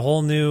 it's like a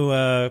whole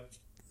new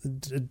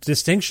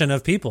distinction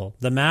of people,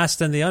 the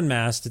masked and the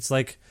unmasked. It's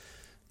like,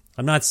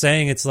 I'm not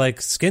saying it's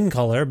like skin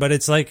color, but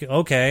it's like,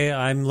 okay,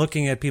 I'm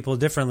looking at people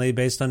differently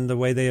based on the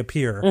way they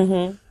appear.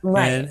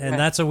 Right. And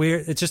that's a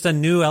weird, it's just a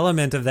new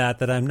element of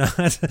that I'm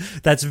not,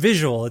 that's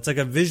visual. It's like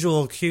a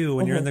visual cue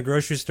when you're in the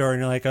grocery store and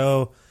you're like,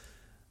 oh,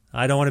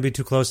 I don't want to be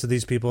too close to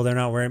these people. They're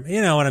not wearing,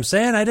 you know what I'm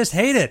saying? I just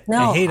hate it.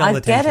 No, I hate all the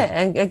get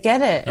tension. it. I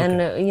get it. Okay.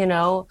 And, you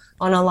know,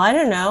 on a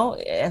lighter note,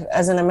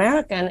 as an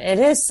American, it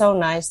is so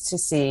nice to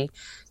see,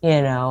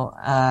 you know,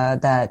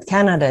 that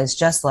Canada is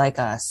just like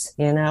us,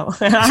 you know.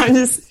 I'm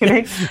just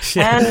kidding.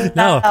 And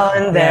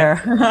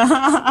there.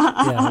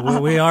 Yeah,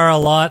 we are a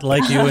lot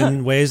like you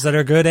in ways that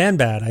are good and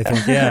bad, I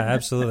think. Yeah,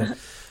 absolutely.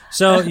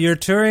 So you're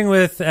touring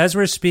with, as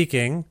we're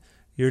speaking,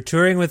 you're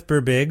touring with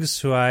Birbigs,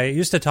 who I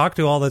used to talk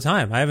to all the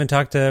time. I haven't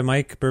talked to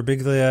Mike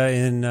Birbiglia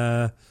in...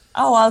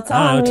 I'll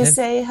tell him you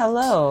say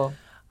hello.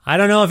 I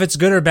don't know if it's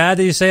good or bad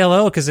that you say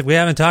hello, because if we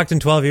haven't talked in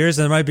 12 years,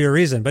 then there might be a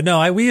reason. But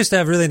no, we used to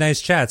have really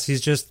nice chats.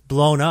 He's just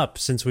blown up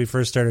since we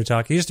first started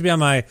talking. He used to be on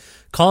my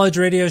college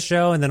radio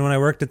show, and then when I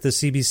worked at the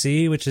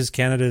CBC, which is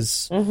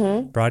Canada's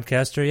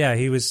broadcaster, yeah,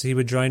 he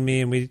would join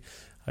me, and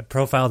I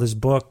profiled his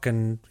book.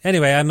 And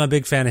anyway, I'm a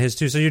big fan of his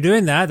too. So you're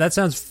doing that. That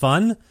sounds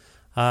fun.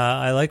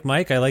 I like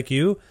Mike. I like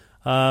you.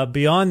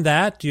 Beyond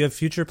that, do you have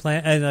future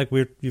plans? And like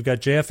you've got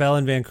JFL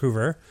in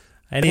Vancouver.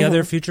 Any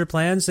other future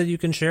plans that you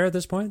can share at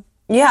this point?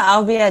 Yeah,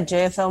 I'll be at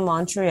JFL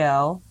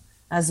Montreal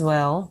as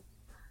well.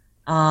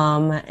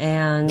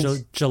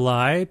 And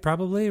July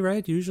probably,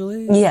 right?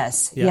 Usually?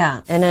 Yes.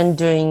 Yeah. And then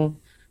doing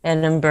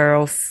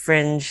Edinburgh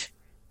Fringe.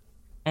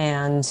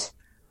 And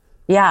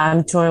yeah,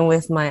 I'm touring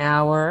with My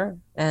Hour.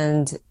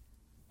 And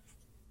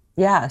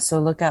yeah, so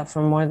look out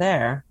for more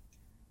there.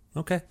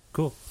 Okay,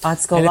 cool.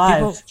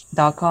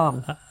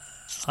 OtsGoLive.com.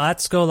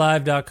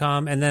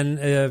 OtsGoLive.com. And then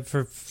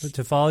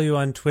to follow you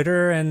on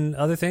Twitter and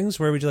other things,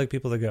 where would you like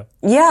people to go?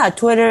 Yeah,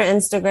 Twitter,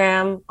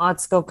 Instagram,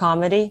 Otsko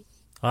Comedy.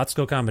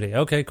 Otsko Comedy.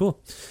 Okay,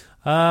 cool.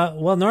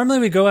 Well, normally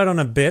we go out on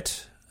a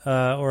bit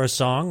or a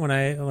song when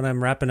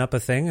I'm wrapping up a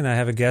thing and I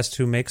have a guest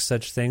who makes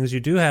such things. You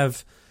do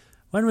have...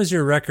 When was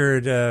your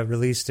record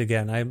released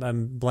again?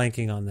 I'm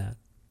blanking on that.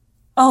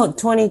 Oh,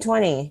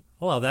 2020.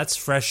 Well, that's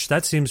fresh.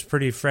 That seems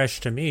pretty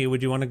fresh to me.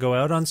 Would you want to go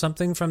out on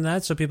something from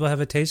that so people have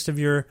a taste of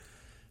your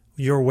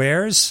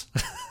wares?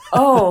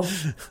 Oh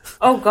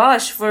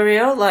gosh, for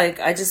real? Like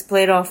I just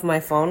played off my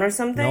phone or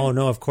something?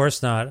 No, of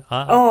course not.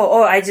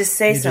 I just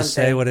say something. You just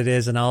say what it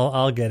is and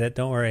I'll get it.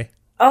 Don't worry.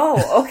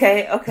 Oh,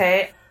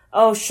 okay.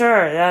 Oh,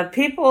 sure.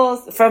 People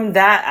from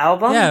that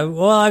album? Yeah,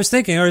 well, I was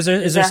thinking, or is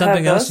there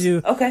something else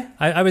you... Okay.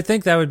 I would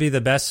think that would be the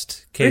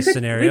best case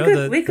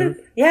scenario. We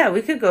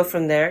could go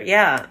from there.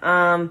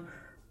 Yeah.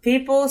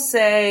 People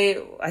say,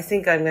 I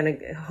think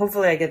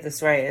hopefully I get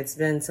this right. It's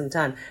been some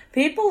time.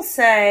 People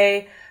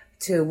say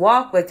to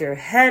walk with your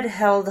head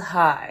held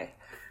high.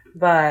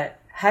 But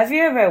have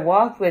you ever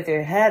walked with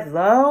your head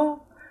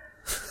low?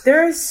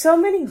 There are so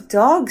many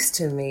dogs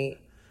to meet.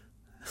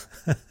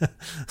 And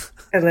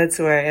that's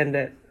where I end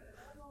it.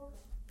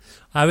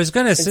 I was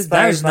going to say,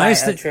 that was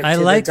nice. I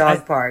like the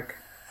dog park.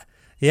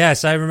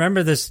 Yes, I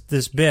remember this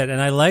bit,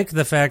 and I like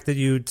the fact that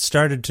you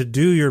started to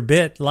do your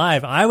bit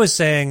live. I was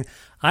saying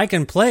I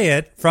can play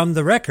it from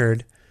the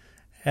record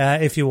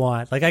if you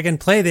want. Like, I can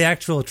play the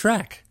actual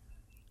track.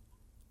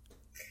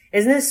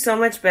 Isn't this so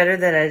much better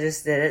that I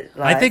just did it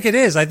live? I think it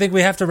is. I think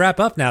we have to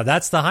wrap up now.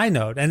 That's the high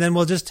note. And then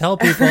we'll just tell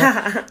people,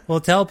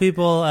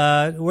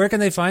 where can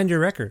they find your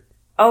record?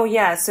 Oh,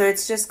 yeah. So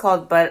it's just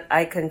called But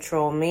I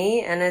Control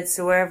Me, and it's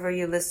wherever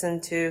you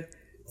listen to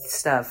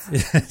stuff.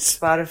 Yes.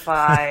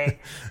 Spotify,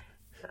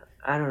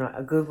 I don't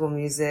know, Google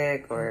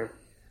Music or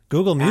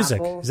Google Music.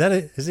 Apple.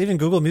 Is even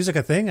Google Music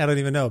a thing? I don't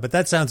even know, but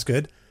that sounds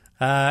good.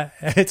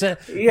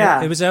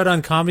 It was out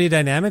on Comedy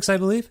Dynamics, I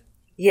believe?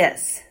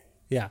 Yes.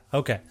 Yeah,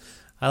 okay.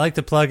 I like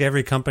to plug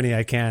every company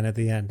I can at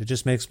the end. It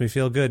just makes me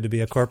feel good to be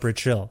a corporate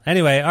shill.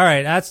 Anyway, all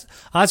right,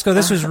 Otsko,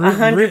 this was...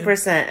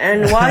 100%.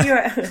 And while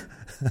you're...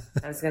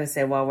 I was going to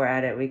say, while we're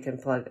at it, we can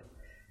plug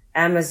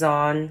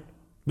Amazon.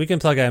 We can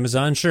plug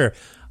Amazon, sure.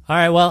 All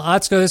right, well,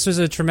 Otsko, this was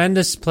a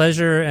tremendous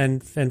pleasure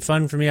and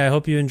fun for me. I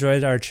hope you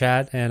enjoyed our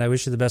chat, and I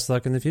wish you the best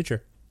luck in the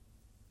future.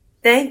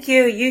 Thank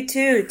you. You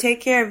too.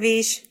 Take care,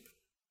 Vish.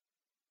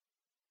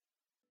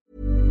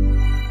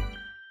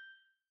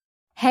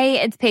 Hey,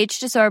 it's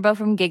Paige DeSorbo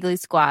from Giggly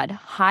Squad.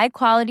 High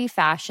quality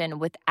fashion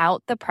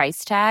without the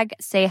price tag.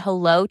 Say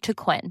hello to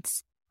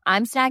Quince.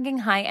 I'm snagging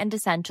high-end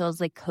essentials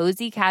like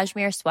cozy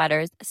cashmere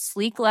sweaters,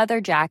 sleek leather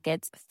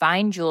jackets,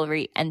 fine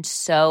jewelry, and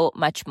so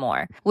much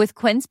more. With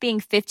Quince being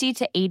 50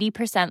 to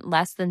 80%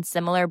 less than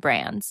similar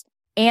brands.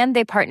 And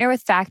they partner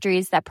with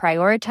factories that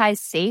prioritize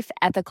safe,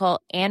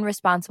 ethical, and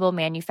responsible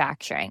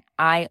manufacturing.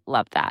 I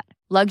love that.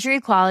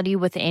 Luxury quality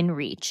within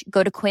reach.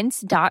 Go to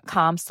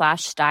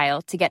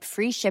quince.com/style to get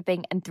free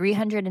shipping and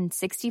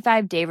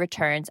 365-day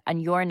returns on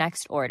your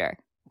next order.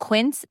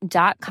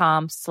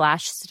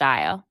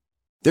 Quince.com/style.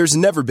 There's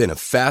never been a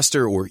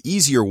faster or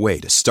easier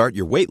way to start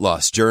your weight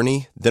loss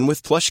journey than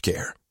with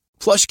PlushCare.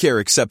 PlushCare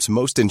accepts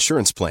most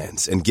insurance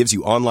plans and gives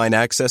you online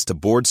access to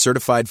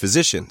board-certified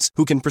physicians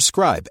who can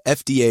prescribe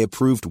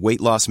FDA-approved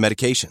weight loss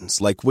medications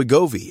like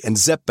Wegovy and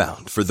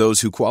Zepbound for those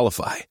who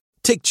qualify.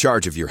 Take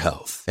charge of your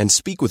health and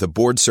speak with a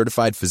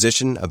board-certified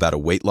physician about a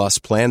weight loss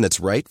plan that's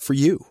right for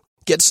you.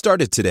 Get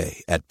started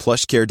today at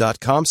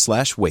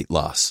plushcare.com/weight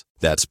loss.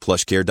 That's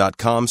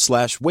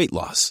plushcare.com/weight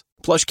loss.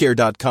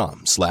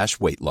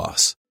 plushcare.com/weight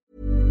loss.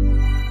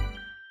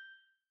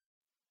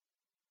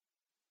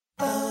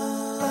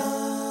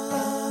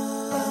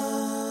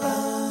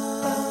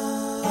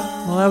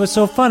 Well, that was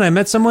so fun. I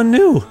met someone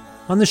new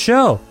on the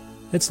show.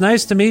 It's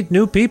nice to meet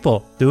new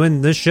people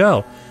doing this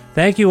show.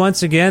 Thank you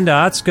once again to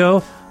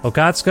Atsuko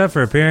Okatsuka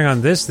for appearing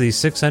on this, the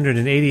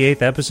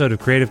 688th episode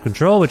of Creative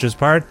Control, which is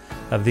part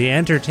of the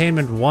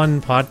Entertainment One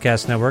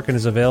podcast network and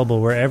is available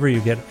wherever you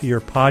get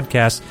your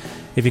podcasts.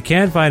 If you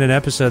can't find an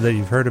episode that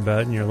you've heard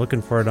about and you're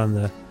looking for it on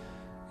the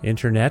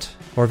internet,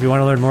 or if you want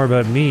to learn more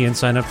about me and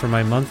sign up for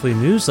my monthly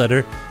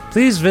newsletter,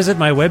 please visit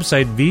my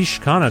website,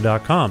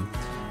 vishkhanna.com.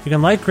 You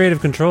can like Creative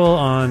Control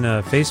on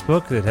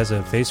Facebook. It has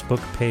a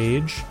Facebook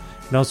page.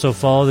 You can also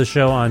follow the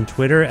show on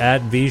Twitter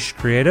at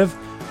VishCreative,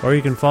 or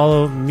you can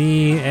follow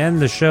me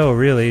and the show,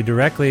 really,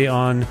 directly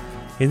on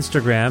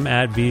Instagram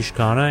at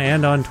Vishkhanna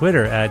and on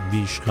Twitter at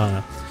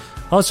Vishkhanna.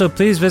 Also,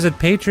 please visit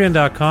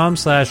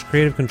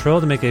patreon.com/Creative Control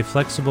to make a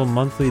flexible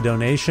monthly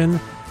donation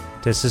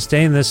to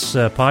sustain this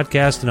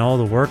podcast and all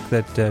the work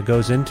that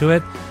goes into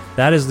it.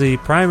 That is the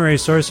primary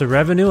source of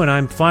revenue, and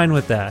I'm fine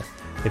with that.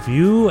 If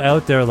you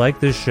out there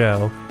like this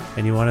show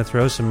and you want to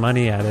throw some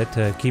money at it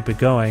to keep it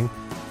going,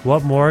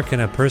 what more can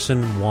a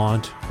person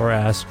want or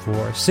ask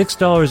for?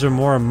 $6 or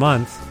more a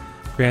month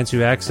grants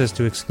you access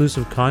to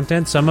exclusive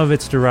content. Some of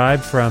it's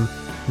derived from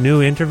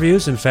new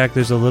interviews. In fact,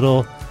 there's a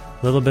little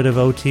bit of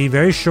OT,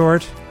 very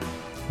short,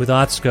 with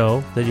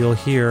Atsuko that you'll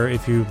hear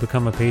if you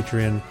become a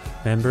Patreon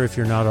member, if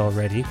you're not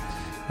already.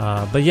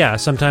 But yeah,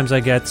 sometimes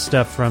I get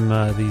stuff from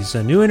these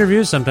new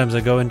interviews. Sometimes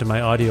I go into my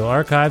audio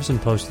archives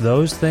and post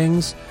those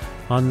things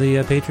on the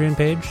Patreon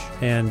page.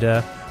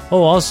 And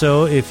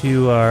also, if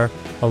you are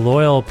a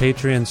loyal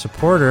Patreon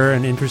supporter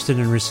and interested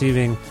in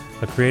receiving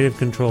a Creative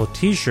Control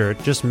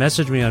t-shirt, just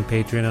message me on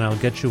Patreon and I'll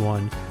get you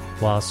one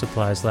while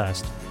supplies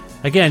last.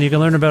 Again, you can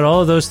learn about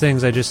all of those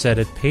things I just said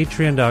at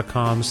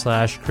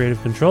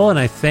patreon.com/Creative Control, and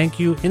I thank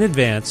you in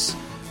advance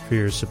for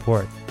your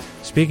support.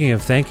 Speaking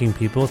of thanking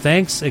people,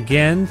 thanks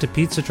again to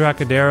Pizza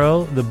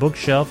Trocadero, The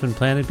Bookshelf, and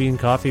Planet Bean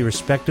Coffee,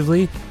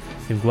 respectively,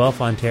 in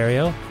Guelph,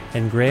 Ontario,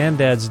 and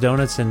Granddad's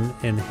Donuts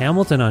in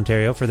Hamilton,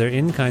 Ontario, for their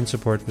in-kind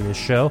support for this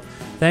show.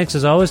 Thanks,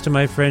 as always, to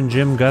my friend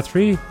Jim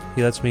Guthrie.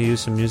 He lets me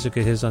use some music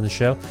of his on the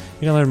show.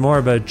 You can learn more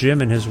about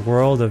Jim and his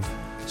world of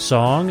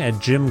song at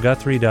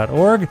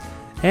jimguthrie.org.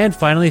 And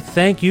finally,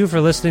 thank you for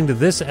listening to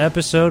this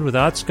episode with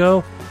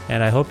Atsuko,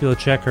 and I hope you'll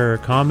check her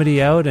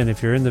comedy out. And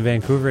if you're in the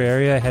Vancouver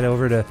area, head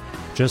over to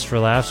Just for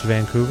Laughs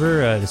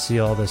Vancouver to see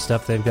all the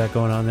stuff they've got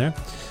going on there.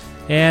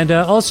 And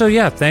also,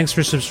 thanks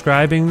for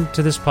subscribing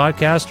to this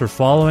podcast or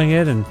following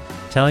it and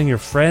telling your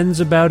friends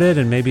about it,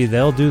 and maybe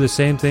they'll do the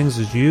same things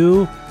as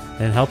you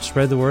and help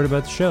spread the word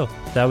about the show.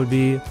 That would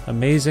be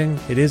amazing.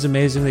 It is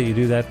amazing that you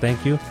do that.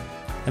 Thank you.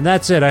 And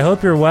that's it. I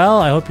hope you're well.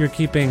 I hope you're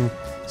keeping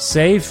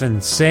safe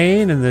and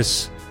sane in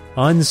this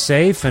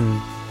unsafe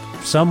and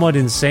somewhat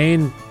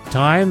insane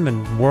time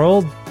and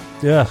world.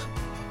 Ugh.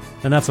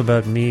 Enough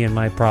about me and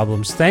my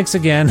problems. Thanks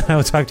again. I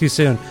will talk to you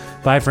soon.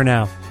 Bye for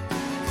now.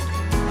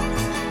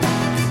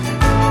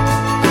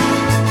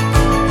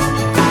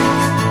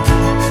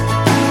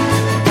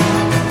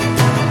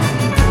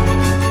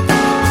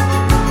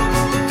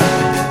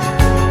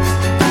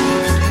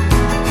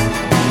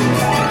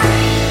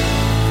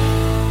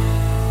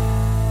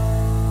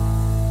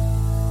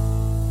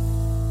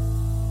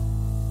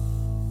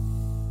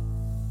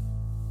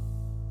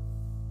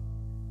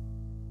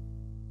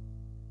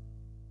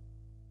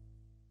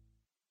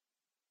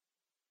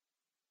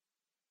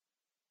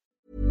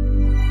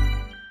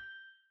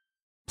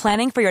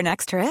 Planning for your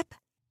next trip?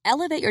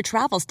 Elevate your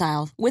travel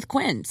style with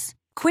Quince.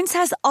 Quince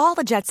has all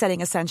the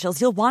jet-setting essentials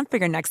you'll want for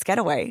your next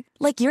getaway,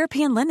 like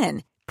European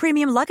linen,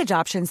 premium luggage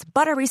options,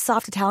 buttery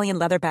soft Italian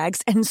leather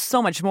bags, and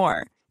so much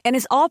more. And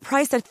is all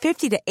priced at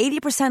 50 to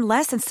 80%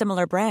 less than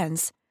similar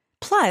brands.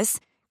 Plus,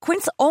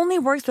 Quince only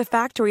works with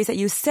factories that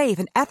use safe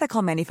and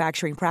ethical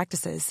manufacturing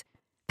practices.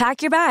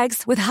 Pack your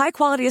bags with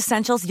high-quality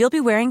essentials you'll be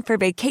wearing for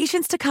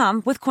vacations to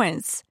come with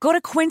Quince. Go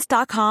to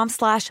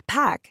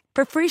quince.com/pack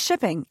for free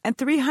shipping and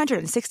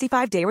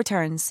 365-day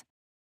returns.